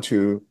drawn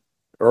to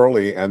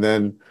early, and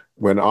then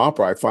when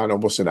opera, I find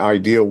almost an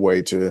ideal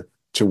way to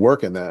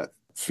work in that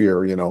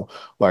sphere.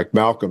 Like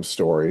Malcolm's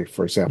story,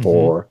 for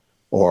example,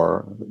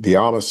 or the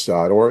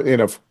Amistad, or in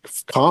a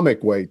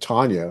comic way,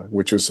 Tanya,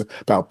 which was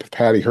about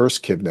Patty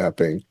Hearst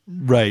kidnapping.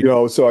 Right.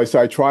 So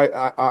I try,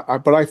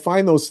 but I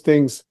find those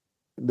things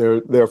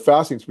they're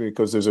fascinating to me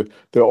because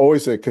they're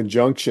always a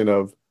conjunction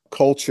of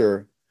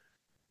culture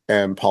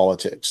and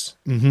politics.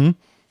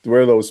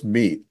 Where those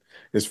meet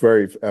is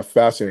very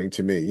fascinating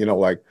to me.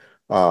 Like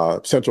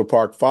Central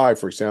Park 5,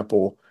 for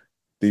example,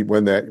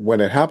 when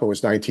it happened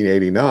was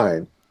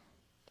 1989,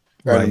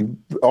 Right. and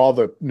all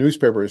the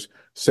newspapers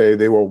say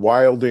they were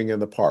wilding in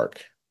the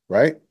park,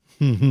 right?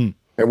 Mm-hmm.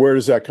 And where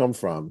does that come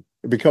from?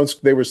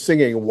 Because they were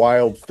singing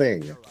 "Wild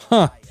Thing,"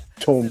 Huh.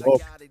 Tone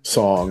Loc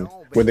song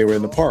when they were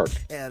in the park.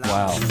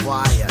 Wow.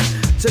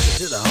 Took her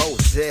to the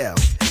hotel.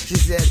 She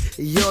said,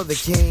 "You're the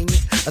king,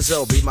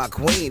 so be my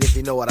queen if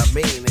you know what I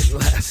mean. And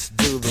let's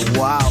do the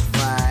wild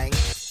thing."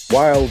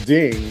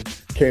 Wilding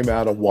came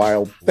out of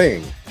Wild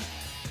Thing.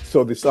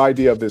 So this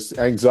idea of this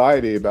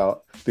anxiety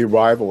about the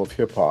arrival of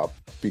hip hop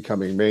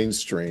becoming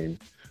mainstream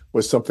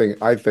was something,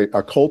 I think,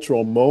 a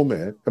cultural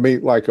moment. I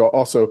mean, like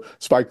also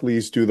Spike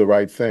Lee's "Do the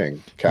Right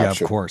Thing"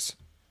 captured. Yeah, of course.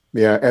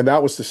 Yeah, and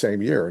that was the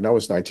same year, and that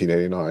was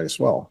 1989 as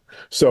well.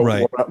 So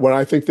Right. when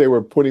I think they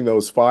were putting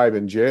those 5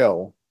 in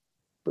jail,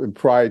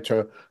 prior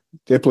to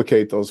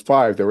implicate those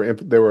 5,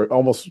 they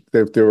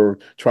were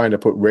trying to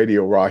put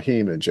Radio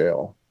Raheem in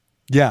jail.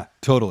 Yeah,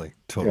 totally.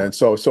 And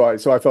so I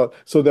felt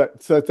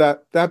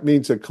that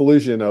means a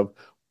collision of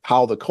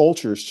how the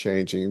culture is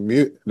changing,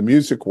 the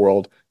music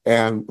world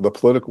and the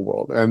political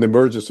world, and the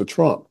emergence of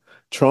Trump.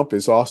 Trump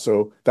is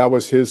also, that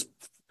was his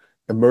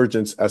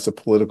emergence as a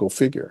political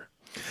figure.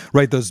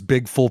 Right, those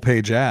big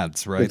full-page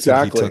ads, right?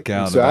 Exactly. That he took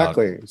out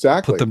Exactly.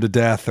 put them to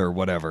death or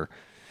whatever.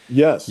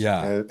 Yes.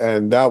 Yeah.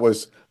 And that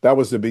was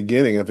the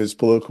beginning of his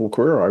political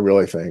career, I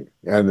really think.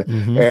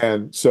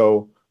 And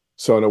so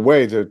in a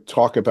way, to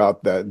talk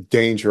about the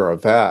danger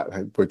of that,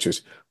 which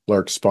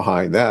lurks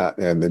behind that,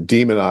 and the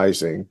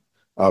demonizing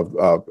of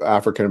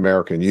African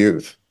American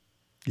youth,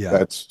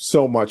 that's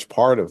so much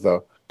part of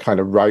the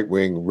kind of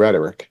right-wing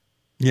rhetoric.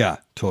 Yeah,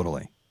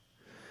 totally.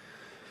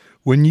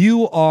 When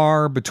you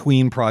are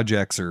between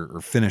projects or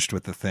finished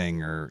with the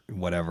thing or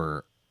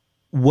whatever,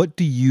 what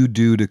do you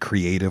do to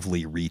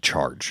creatively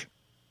recharge?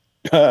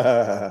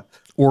 Or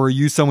are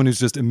you someone who's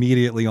just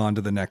immediately on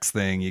to the next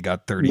thing? You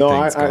got 30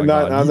 things going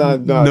on. I'm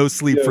not, no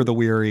sleep for the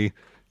weary.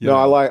 No,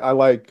 I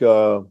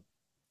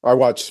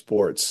watch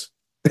sports.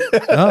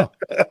 Oh.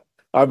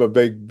 I'm a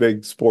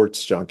big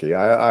sports junkie.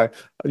 I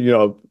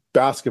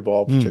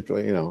basketball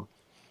particularly,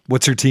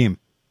 What's your team?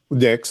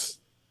 Knicks.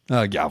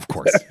 Yeah, of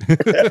course.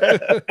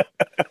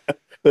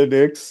 The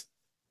Knicks.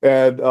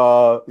 And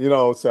so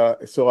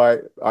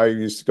I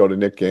used to go to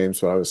Knicks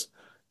games when I was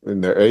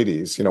in their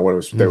 80s,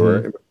 when they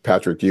were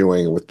Patrick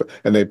Ewing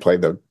and they played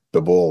the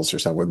Bulls or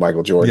something with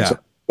Michael Jordan. Yeah. So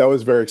that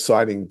was a very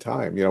exciting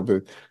time,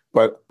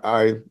 but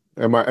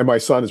my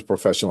son is a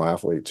professional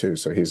athlete too,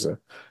 so he's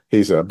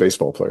a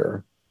baseball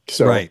player.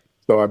 So right.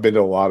 So I've been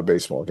to a lot of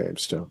baseball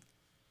games too.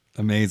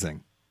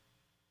 Amazing.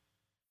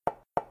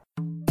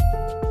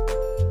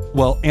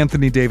 Well,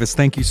 Anthony Davis,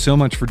 thank you so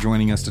much for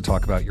joining us to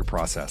talk about your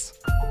process.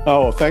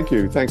 Oh, thank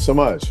you. Thanks so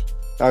much.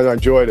 I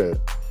enjoyed it.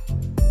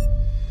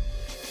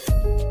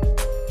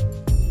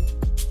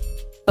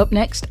 Up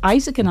next,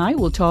 Isaac and I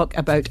will talk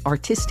about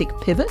artistic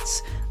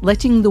pivots,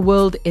 letting the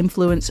world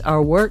influence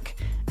our work,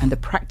 and the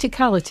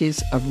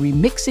practicalities of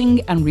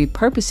remixing and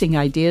repurposing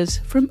ideas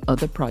from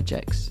other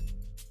projects.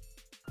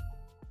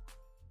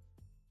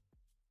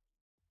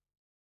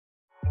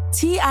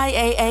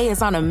 TIAA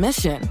is on a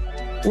mission.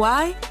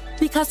 Why?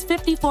 Because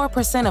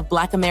 54% of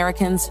Black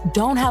Americans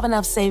don't have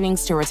enough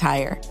savings to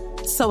retire.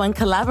 So in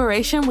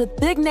collaboration with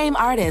big-name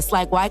artists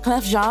like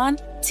Wyclef Jean,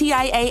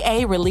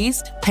 TIAA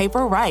released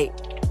Paper Right,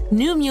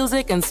 new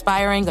music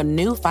inspiring a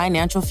new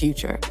financial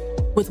future.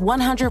 With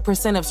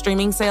 100% of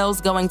streaming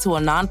sales going to a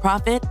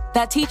nonprofit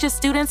that teaches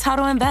students how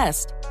to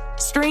invest.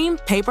 Stream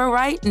Paper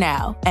Right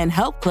now and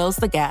help close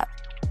the gap.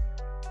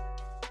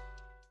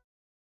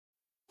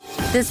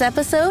 This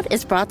episode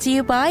is brought to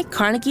you by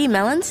Carnegie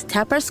Mellon's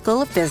Tepper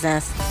School of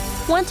Business.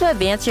 Want to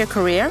advance your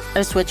career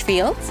or switch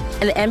fields?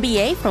 An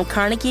MBA from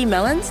Carnegie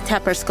Mellon's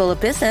Tepper School of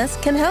Business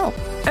can help.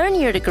 Earn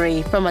your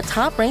degree from a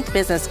top-ranked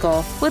business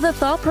school with a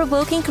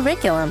thought-provoking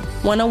curriculum,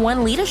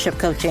 one-on-one leadership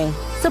coaching,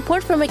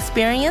 support from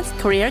experienced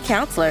career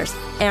counselors,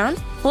 and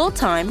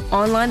full-time,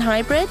 online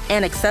hybrid,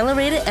 and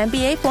accelerated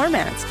MBA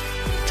formats.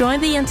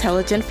 Join the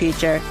intelligent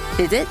future.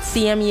 Visit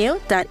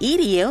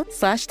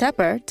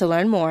cmu.edu/Tepper to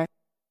learn more.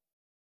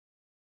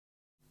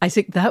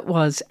 Isaac, that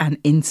was an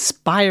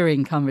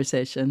inspiring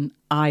conversation.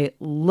 I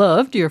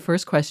loved your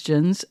first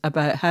questions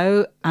about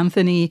how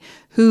Anthony,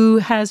 who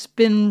has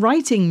been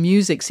writing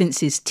music since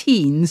his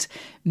teens,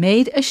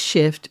 made a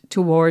shift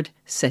toward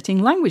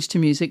setting language to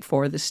music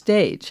for the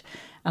stage.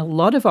 A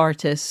lot of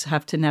artists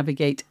have to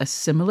navigate a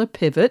similar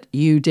pivot.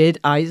 You did,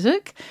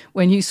 Isaac,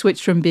 when you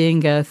switched from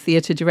being a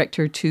theatre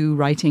director to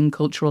writing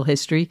cultural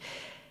history.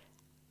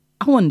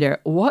 I wonder,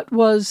 what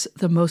was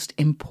the most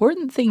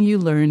important thing you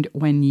learned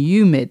when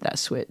you made that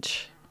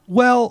switch?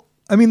 Well,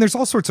 I mean, there's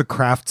all sorts of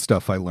craft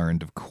stuff I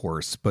learned, of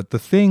course, but the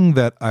thing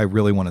that I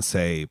really want to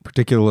say,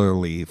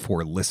 particularly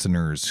for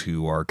listeners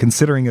who are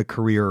considering a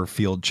career or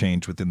field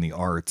change within the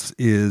arts,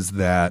 is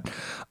that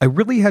I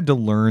really had to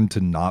learn to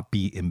not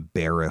be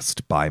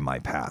embarrassed by my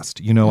past.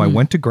 I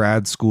went to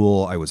grad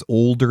school, I was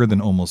older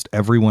than almost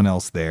everyone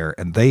else there,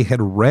 and they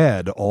had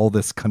read all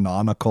this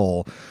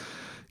canonical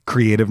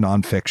creative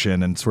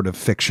nonfiction and sort of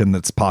fiction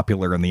that's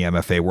popular in the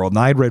MFA world. And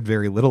I'd read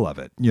very little of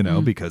it,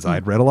 because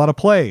I'd read a lot of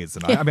plays.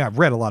 And I mean, I've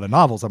read a lot of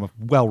novels. I'm a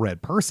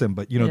well-read person,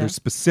 but, there's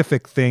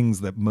specific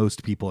things that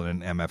most people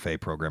in an MFA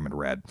program had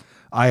read.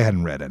 I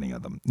hadn't read any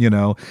of them,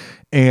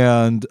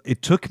 and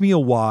it took me a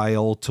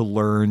while to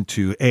learn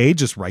to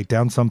just write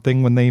down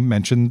something when they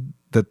mentioned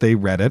that they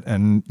read it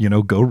and,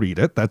 go read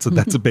it. That's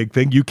a big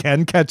thing. You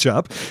can catch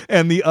up.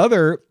 And the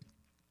other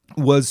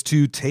was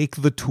to take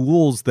the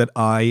tools that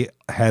I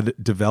had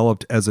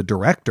developed as a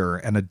director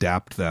and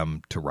adapt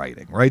them to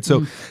writing, right?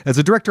 So as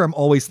a director, I'm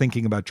always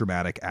thinking about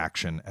dramatic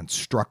action and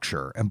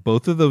structure. And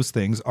both of those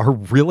things are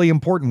really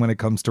important when it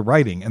comes to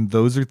writing. And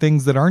those are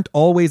things that aren't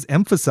always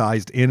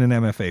emphasized in an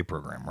MFA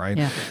program, right?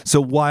 Yeah.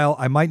 So while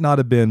I might not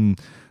have been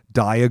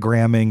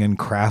diagramming and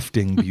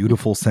crafting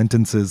beautiful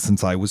sentences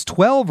since I was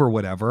 12 or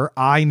whatever,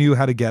 I knew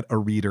how to get a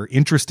reader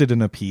interested in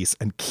a piece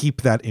and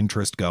keep that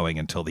interest going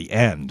until the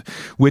end,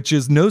 which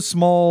is no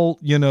small,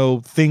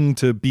 thing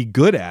to be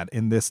good at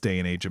in this day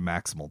and age of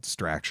maximal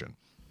distraction.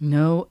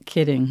 No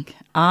kidding.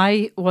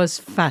 I was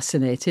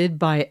fascinated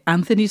by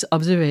Anthony's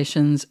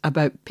observations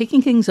about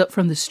picking things up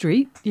from the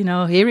street,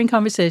 hearing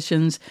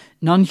conversations,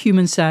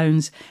 non-human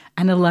sounds,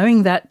 and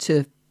allowing that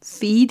to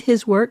feed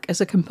his work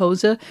as a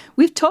composer.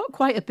 We've talked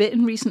quite a bit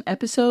in recent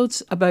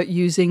episodes about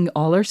using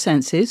all our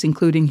senses,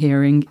 including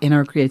hearing, in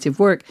our creative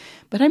work.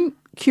 But I'm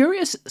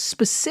curious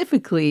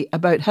specifically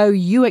about how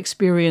you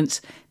experience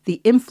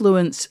the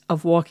influence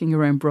of walking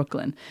around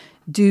Brooklyn.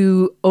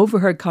 Do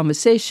overheard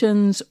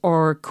conversations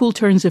or cool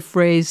turns of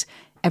phrase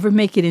ever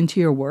make it into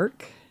your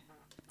work?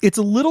 It's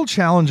a little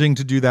challenging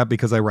to do that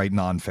because I write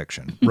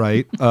nonfiction,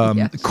 right?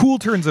 Cool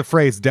turns of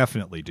phrase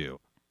definitely do.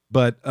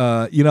 But,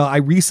 I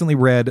recently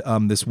read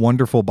this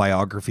wonderful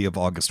biography of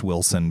August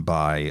Wilson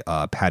by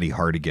Patty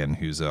Hartigan,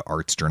 who's an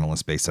arts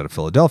journalist based out of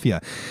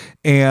Philadelphia.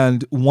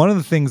 And one of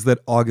the things that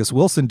August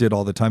Wilson did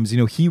all the time is,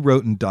 he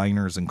wrote in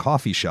diners and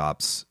coffee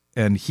shops,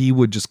 and he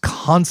would just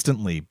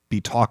constantly be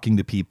talking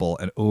to people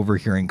and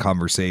overhearing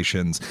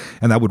conversations.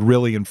 And that would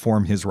really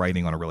inform his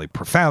writing on a really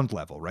profound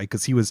level, right?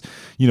 Because he was,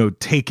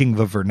 taking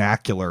the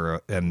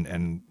vernacular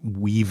and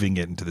weaving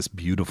it into this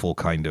beautiful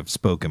kind of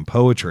spoken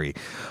poetry.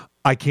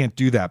 I can't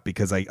do that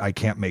because I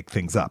can't make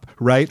things up,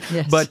 right?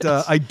 Yes, but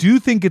yes. I do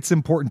think it's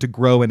important to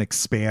grow and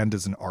expand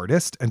as an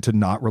artist and to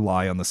not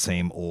rely on the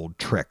same old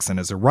tricks. And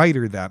as a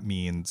writer, that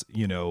means,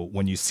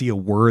 when you see a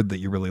word that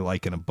you really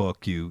like in a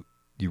book, you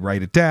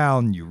write it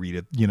down, you read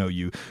it,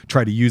 you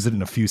try to use it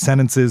in a few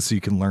sentences so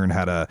you can learn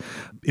how to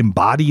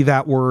embody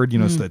that word,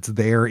 so that's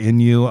there in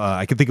you.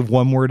 I can think of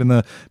one word in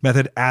the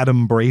method,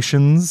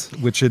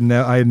 adumbrations, which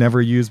I had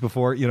never used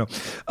before,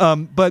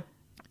 but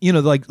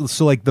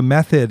the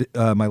method,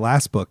 my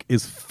last book,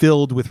 is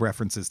filled with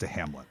references to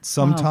Hamlet.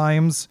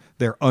 Sometimes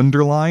they're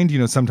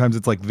underlined, sometimes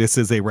it's like, this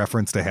is a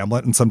reference to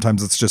Hamlet. And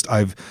sometimes it's just,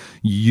 I've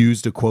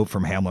used a quote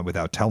from Hamlet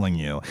without telling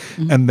you.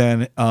 Mm-hmm. And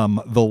then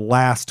the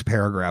last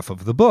paragraph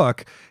of the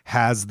book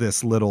has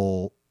this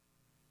little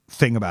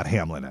thing about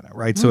Hamlet in it,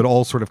 right? So it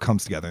all sort of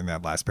comes together in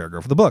that last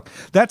paragraph of the book.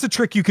 That's a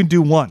trick you can do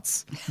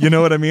once. You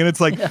know what I mean? It's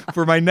like,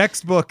 for my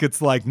next book,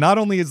 it's like, not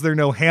only is there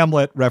no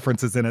Hamlet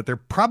references in it, there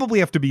probably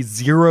have to be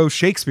 0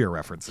 Shakespeare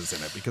references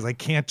in it, because I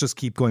can't just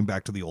keep going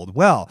back to the old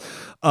well.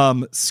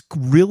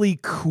 Really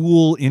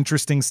cool,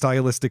 interesting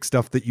stylistic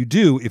stuff that you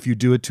do, if you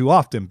do it too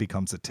often,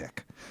 becomes a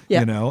tick.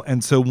 Yeah.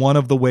 And so one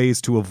of the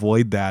ways to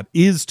avoid that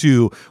is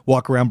to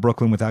walk around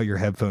Brooklyn without your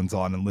headphones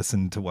on and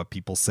listen to what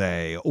people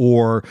say,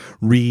 or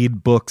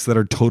read books that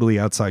are totally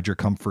outside your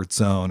comfort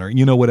zone, or,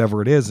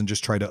 whatever it is, and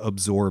just try to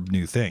absorb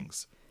new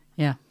things.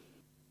 Yeah.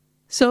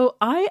 So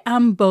I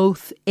am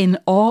both in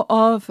awe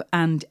of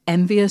and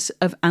envious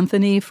of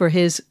Anthony for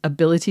his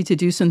ability to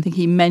do something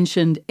he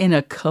mentioned in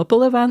a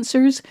couple of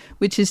answers,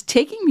 which is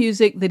taking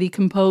music that he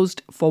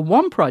composed for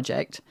one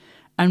project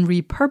and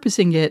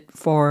repurposing it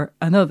for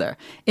another.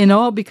 In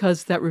all,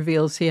 because that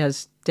reveals he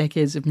has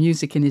decades of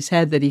music in his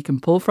head that he can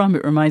pull from.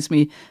 It reminds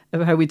me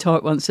of how we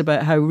talked once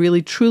about how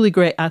really, truly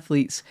great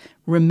athletes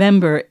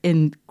remember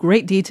in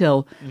great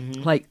detail,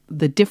 like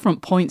the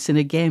different points in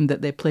a game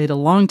that they played a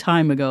long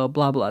time ago,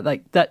 blah, blah.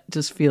 Like, that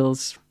just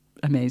feels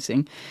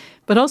amazing.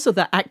 But also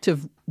the act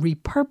of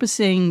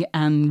repurposing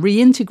and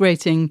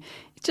reintegrating,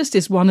 it just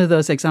is one of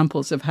those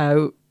examples of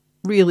how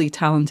really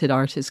talented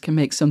artists can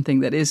make something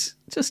that is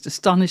just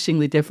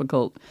astonishingly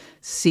difficult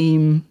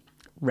seem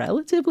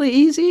relatively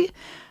easy.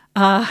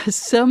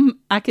 Some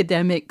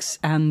academics,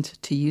 and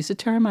to use a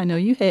term I know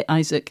you hate,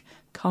 Isaac,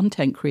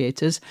 content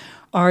creators,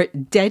 are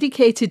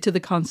dedicated to the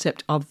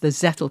concept of the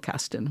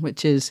Zettelkasten,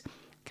 which is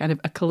kind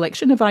of a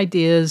collection of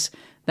ideas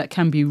that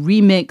can be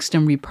remixed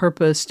and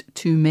repurposed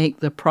to make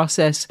the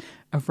process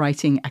of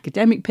writing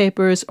academic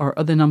papers or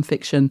other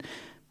nonfiction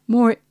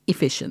more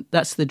efficient.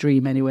 That's the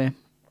dream anyway.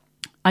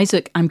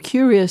 Isaac, I'm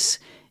curious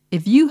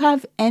if you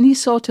have any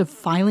sort of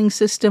filing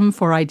system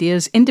for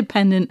ideas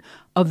independent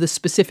of the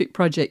specific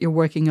project you're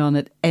working on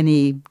at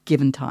any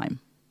given time.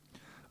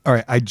 All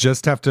right. I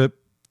just have to,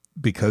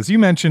 because you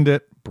mentioned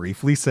it,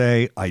 briefly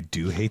say I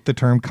do hate the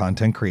term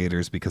content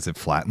creators because it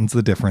flattens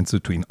the difference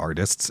between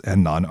artists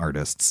and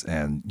non-artists.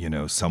 And,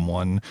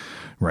 someone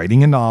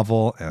writing a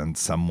novel and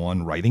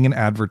someone writing an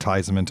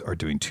advertisement are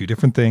doing two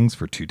different things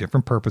for two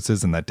different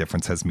purposes, and that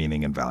difference has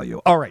meaning and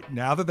value. All right,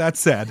 now that that's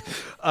said,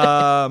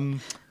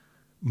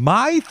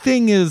 my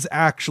thing is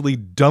actually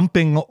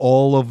dumping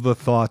all of the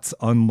thoughts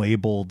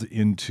unlabeled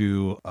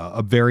into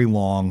a very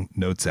long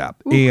notes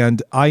app. Ooh.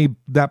 And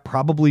that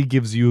probably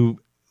gives you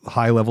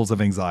high levels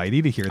of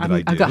anxiety to hear that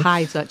I do. I've got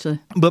hives,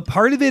 actually. But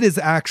part of it is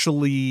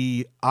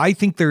actually, I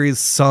think there is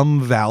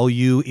some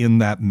value in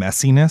that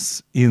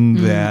messiness,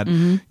 in that,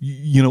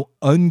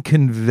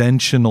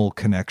 unconventional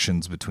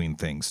connections between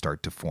things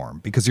start to form.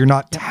 Because you're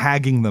not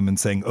tagging them and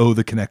saying, oh,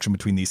 the connection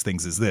between these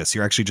things is this.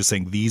 You're actually just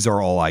saying these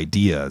are all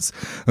ideas.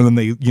 And then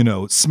they,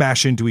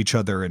 smash into each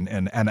other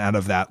and out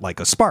of that,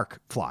 like a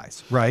spark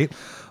flies, right?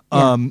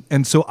 Yeah.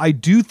 And so I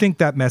do think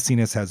that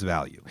messiness has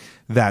value.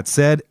 That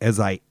said, as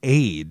I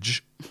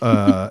age,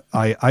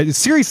 I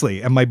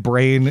seriously, and my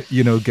brain,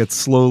 gets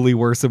slowly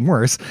worse and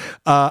worse.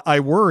 I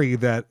worry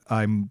that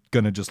I'm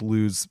going to just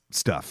lose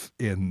stuff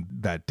in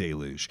that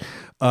deluge.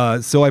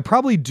 So I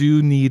probably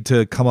do need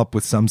to come up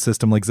with some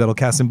system like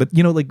Zettelkasten, but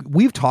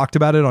we've talked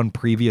about it on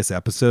previous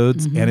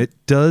episodes, and it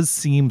does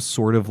seem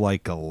sort of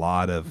like a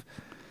lot of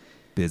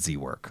busy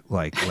work,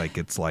 like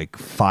it's like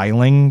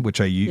filing, which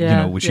you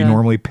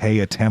normally pay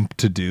a temp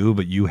to do,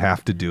 but you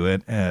have to do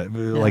it,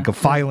 like a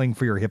filing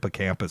for your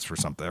hippocampus or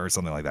something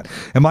like that.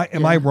 Am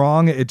I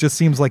wrong? It just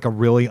seems like a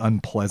really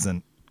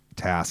unpleasant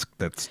task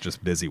that's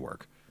just busy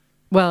work.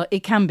 Well, it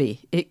can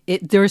be.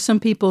 There are some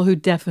people who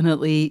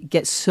definitely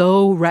get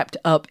so wrapped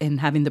up in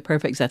having the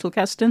perfect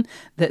Zettelkasten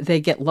that they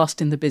get lost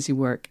in the busy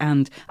work.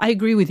 And I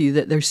agree with you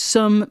that there's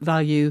some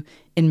value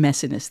in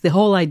messiness. The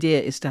whole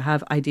idea is to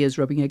have ideas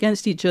rubbing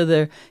against each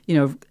other,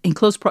 in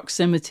close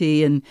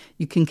proximity, and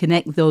you can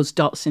connect those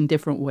dots in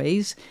different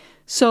ways.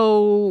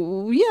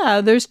 So, yeah,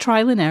 there's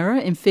trial and error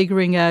in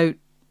figuring out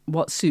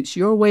what suits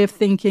your way of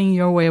thinking,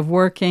 your way of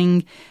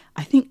working.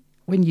 I think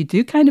when you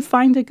do kind of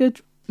find a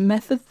good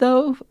method,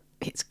 though,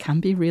 it can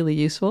be really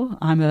useful.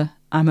 I'm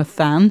a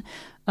fan.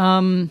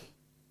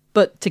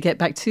 But to get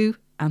back to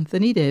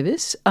Anthony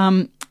Davis,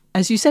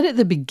 as you said at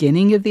the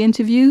beginning of the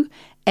interview,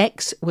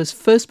 X was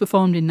first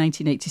performed in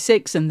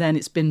 1986, and then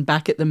it's been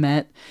back at the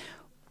Met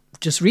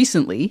just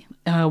recently.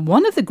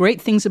 One of the great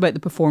things about the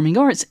performing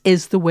arts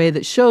is the way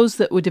that shows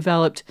that were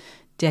developed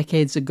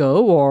decades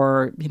ago,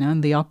 or,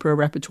 in the opera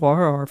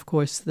repertoire, or, of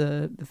course,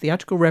 the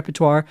theatrical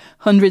repertoire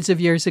hundreds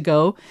of years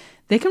ago,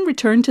 they can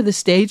return to the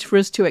stage for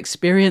us to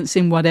experience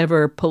in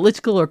whatever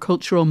political or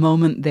cultural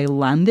moment they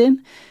land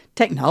in.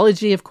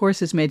 Technology, of course,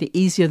 has made it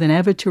easier than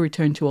ever to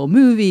return to old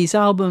movies,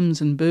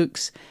 albums, and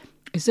books.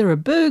 Is there a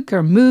book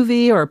or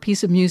movie or a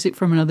piece of music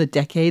from another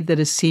decade that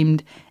has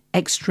seemed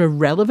extra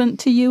relevant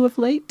to you of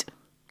late?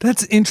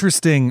 That's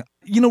interesting.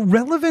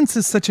 Relevance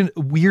is such a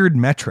weird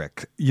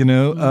metric,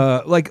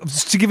 like,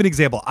 to give an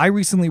example, I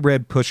recently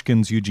read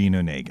Pushkin's Eugene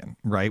Onegin,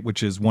 right,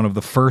 which is one of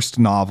the first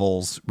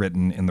novels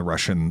written in the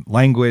Russian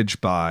language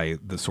by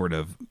the sort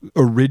of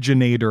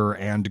originator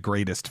and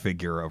greatest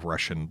figure of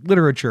Russian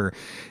literature.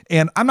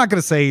 And I'm not going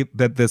to say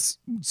that this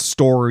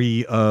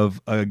story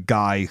of a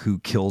guy who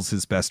kills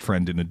his best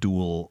friend in a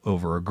duel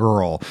over a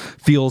girl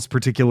feels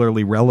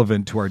particularly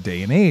relevant to our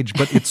day and age,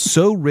 but it's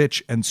so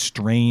rich and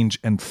strange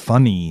and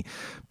funny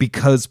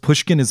because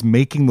Pushkin is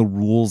making the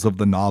rules of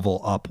the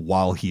novel up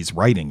while he's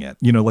writing it.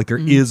 There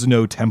is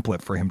no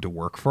template for him to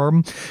work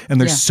from.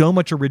 And there's so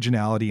much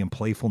originality and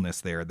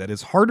playfulness there that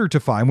is harder to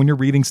find when you're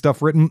reading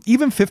stuff written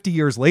even 50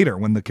 years later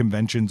when the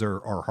conventions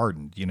are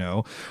hardened,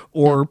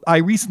 Or I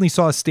recently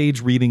saw a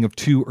stage reading of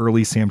 2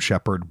 early Sam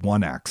Shepard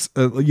one-acts.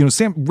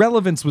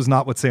 Relevance was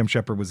not what Sam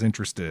Shepard was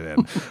interested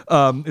in,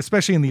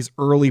 especially in these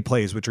early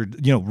plays, which are,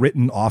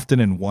 written often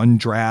in one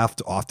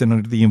draft, often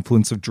under the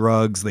influence of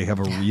drugs. They have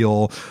a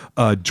real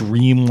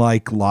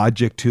dreamlike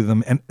logic to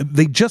them, and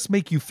they just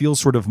make you feel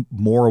sort of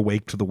more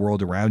awake to the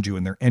world around you,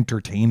 and they're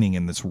entertaining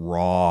in this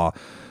raw,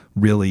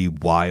 really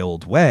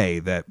wild way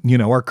that,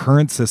 our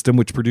current system,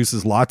 which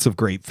produces lots of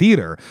great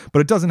theater, but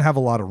it doesn't have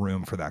a lot of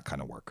room for that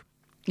kind of work.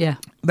 Yeah.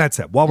 That's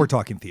it. While we're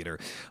talking theater,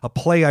 a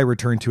play I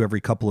return to every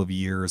couple of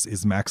years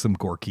is Maxim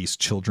Gorky's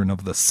Children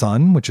of the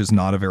Sun, which is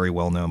not a very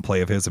well-known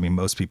play of his. I mean,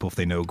 most people, if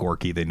they know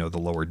Gorky, they know The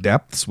Lower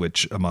Depths,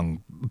 which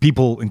among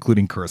people,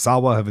 including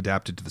Kurosawa, have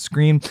adapted to the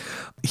screen.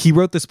 He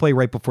wrote this play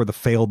right before the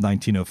failed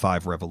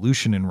 1905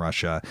 revolution in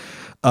Russia.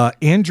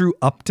 Andrew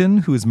Upton,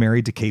 who is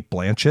married to Cate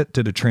Blanchett,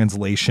 did a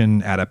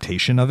translation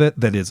adaptation of it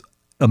that is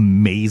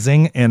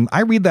amazing. And I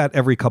read that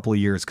every couple of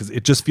years because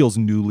it just feels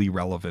newly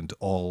relevant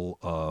all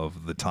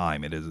of the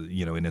time. It is,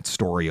 in its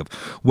story of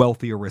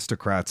wealthy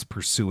aristocrats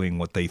pursuing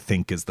what they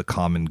think is the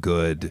common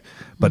good,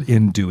 but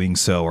in doing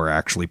so are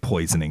actually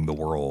poisoning the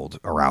world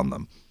around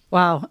them.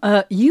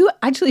 Wow. You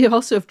actually have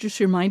also just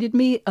reminded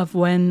me of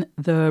when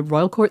the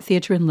Royal Court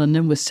Theatre in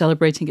London was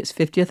celebrating its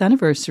 50th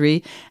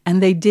anniversary,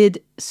 and they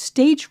did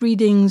stage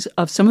readings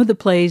of some of the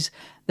plays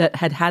that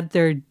had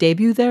their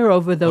debut there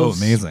over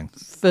those amazing.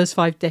 First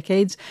 5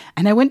 decades.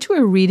 And I went to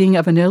a reading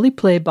of an early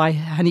play by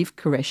Hanif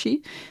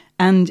Qureshi,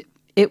 and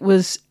it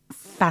was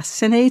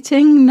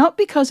fascinating, not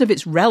because of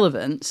its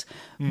relevance,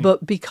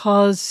 but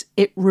because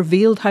it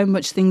revealed how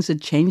much things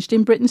had changed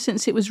in Britain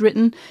since it was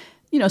written.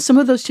 You know, some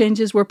of those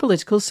changes were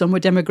political, some were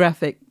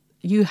demographic.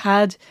 You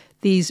had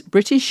these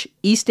British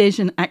East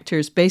Asian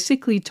actors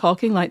basically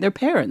talking like their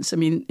parents. I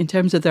mean, in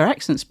terms of their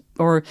accents,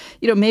 or,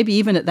 you know, maybe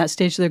even at that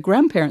stage their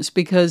grandparents,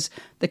 because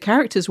the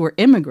characters were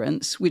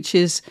immigrants, which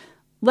is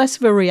less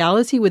of a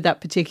reality with that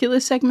particular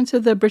segment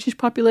of the British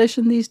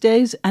population these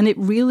days. And it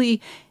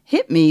really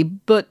hit me,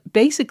 but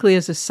basically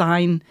as a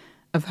sign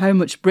of how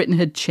much Britain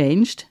had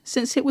changed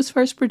since it was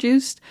first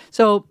produced.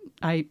 So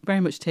I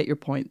very much take your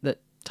point that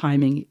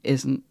timing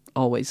isn't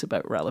always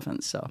about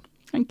relevance. So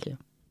thank you.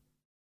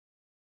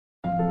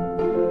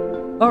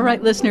 All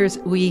right, listeners,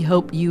 we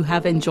hope you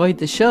have enjoyed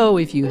the show.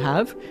 If you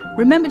have,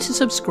 remember to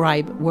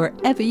subscribe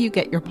wherever you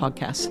get your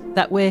podcasts.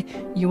 That way,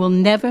 you will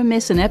never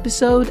miss an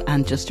episode.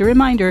 And just a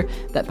reminder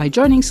that by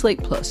joining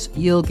Slate Plus,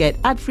 you'll get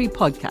ad-free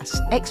podcasts,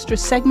 extra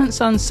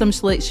segments on some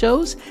Slate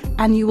shows,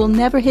 and you will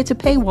never hit a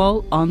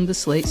paywall on the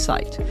Slate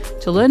site.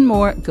 To learn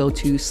more, go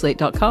to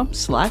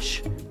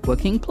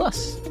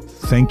slate.com/workingplus.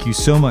 Thank you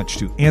so much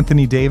to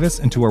Anthony Davis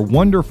and to our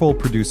wonderful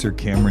producer,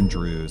 Cameron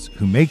Drews,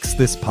 who makes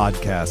this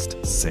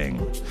podcast sing.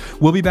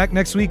 We'll be back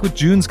next week with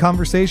June's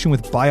conversation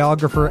with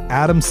biographer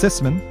Adam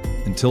Sisman.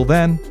 Until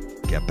then,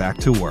 get back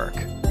to work.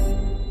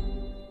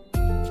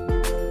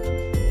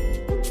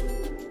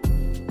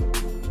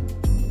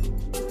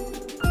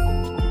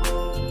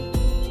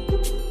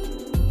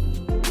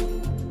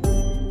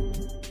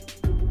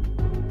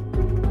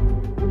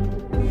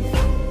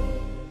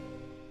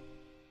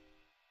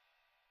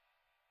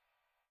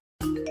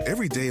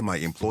 Every day, my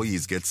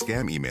employees get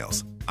scam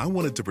emails. I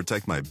wanted to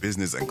protect my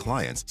business and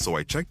clients, so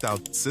I checked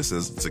out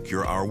CISA's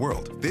Secure Our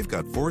World. They've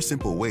got 4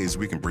 simple ways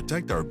we can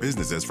protect our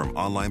businesses from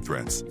online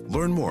threats.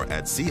 Learn more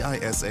at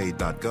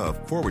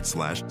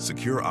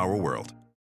cisa.gov/secure our world.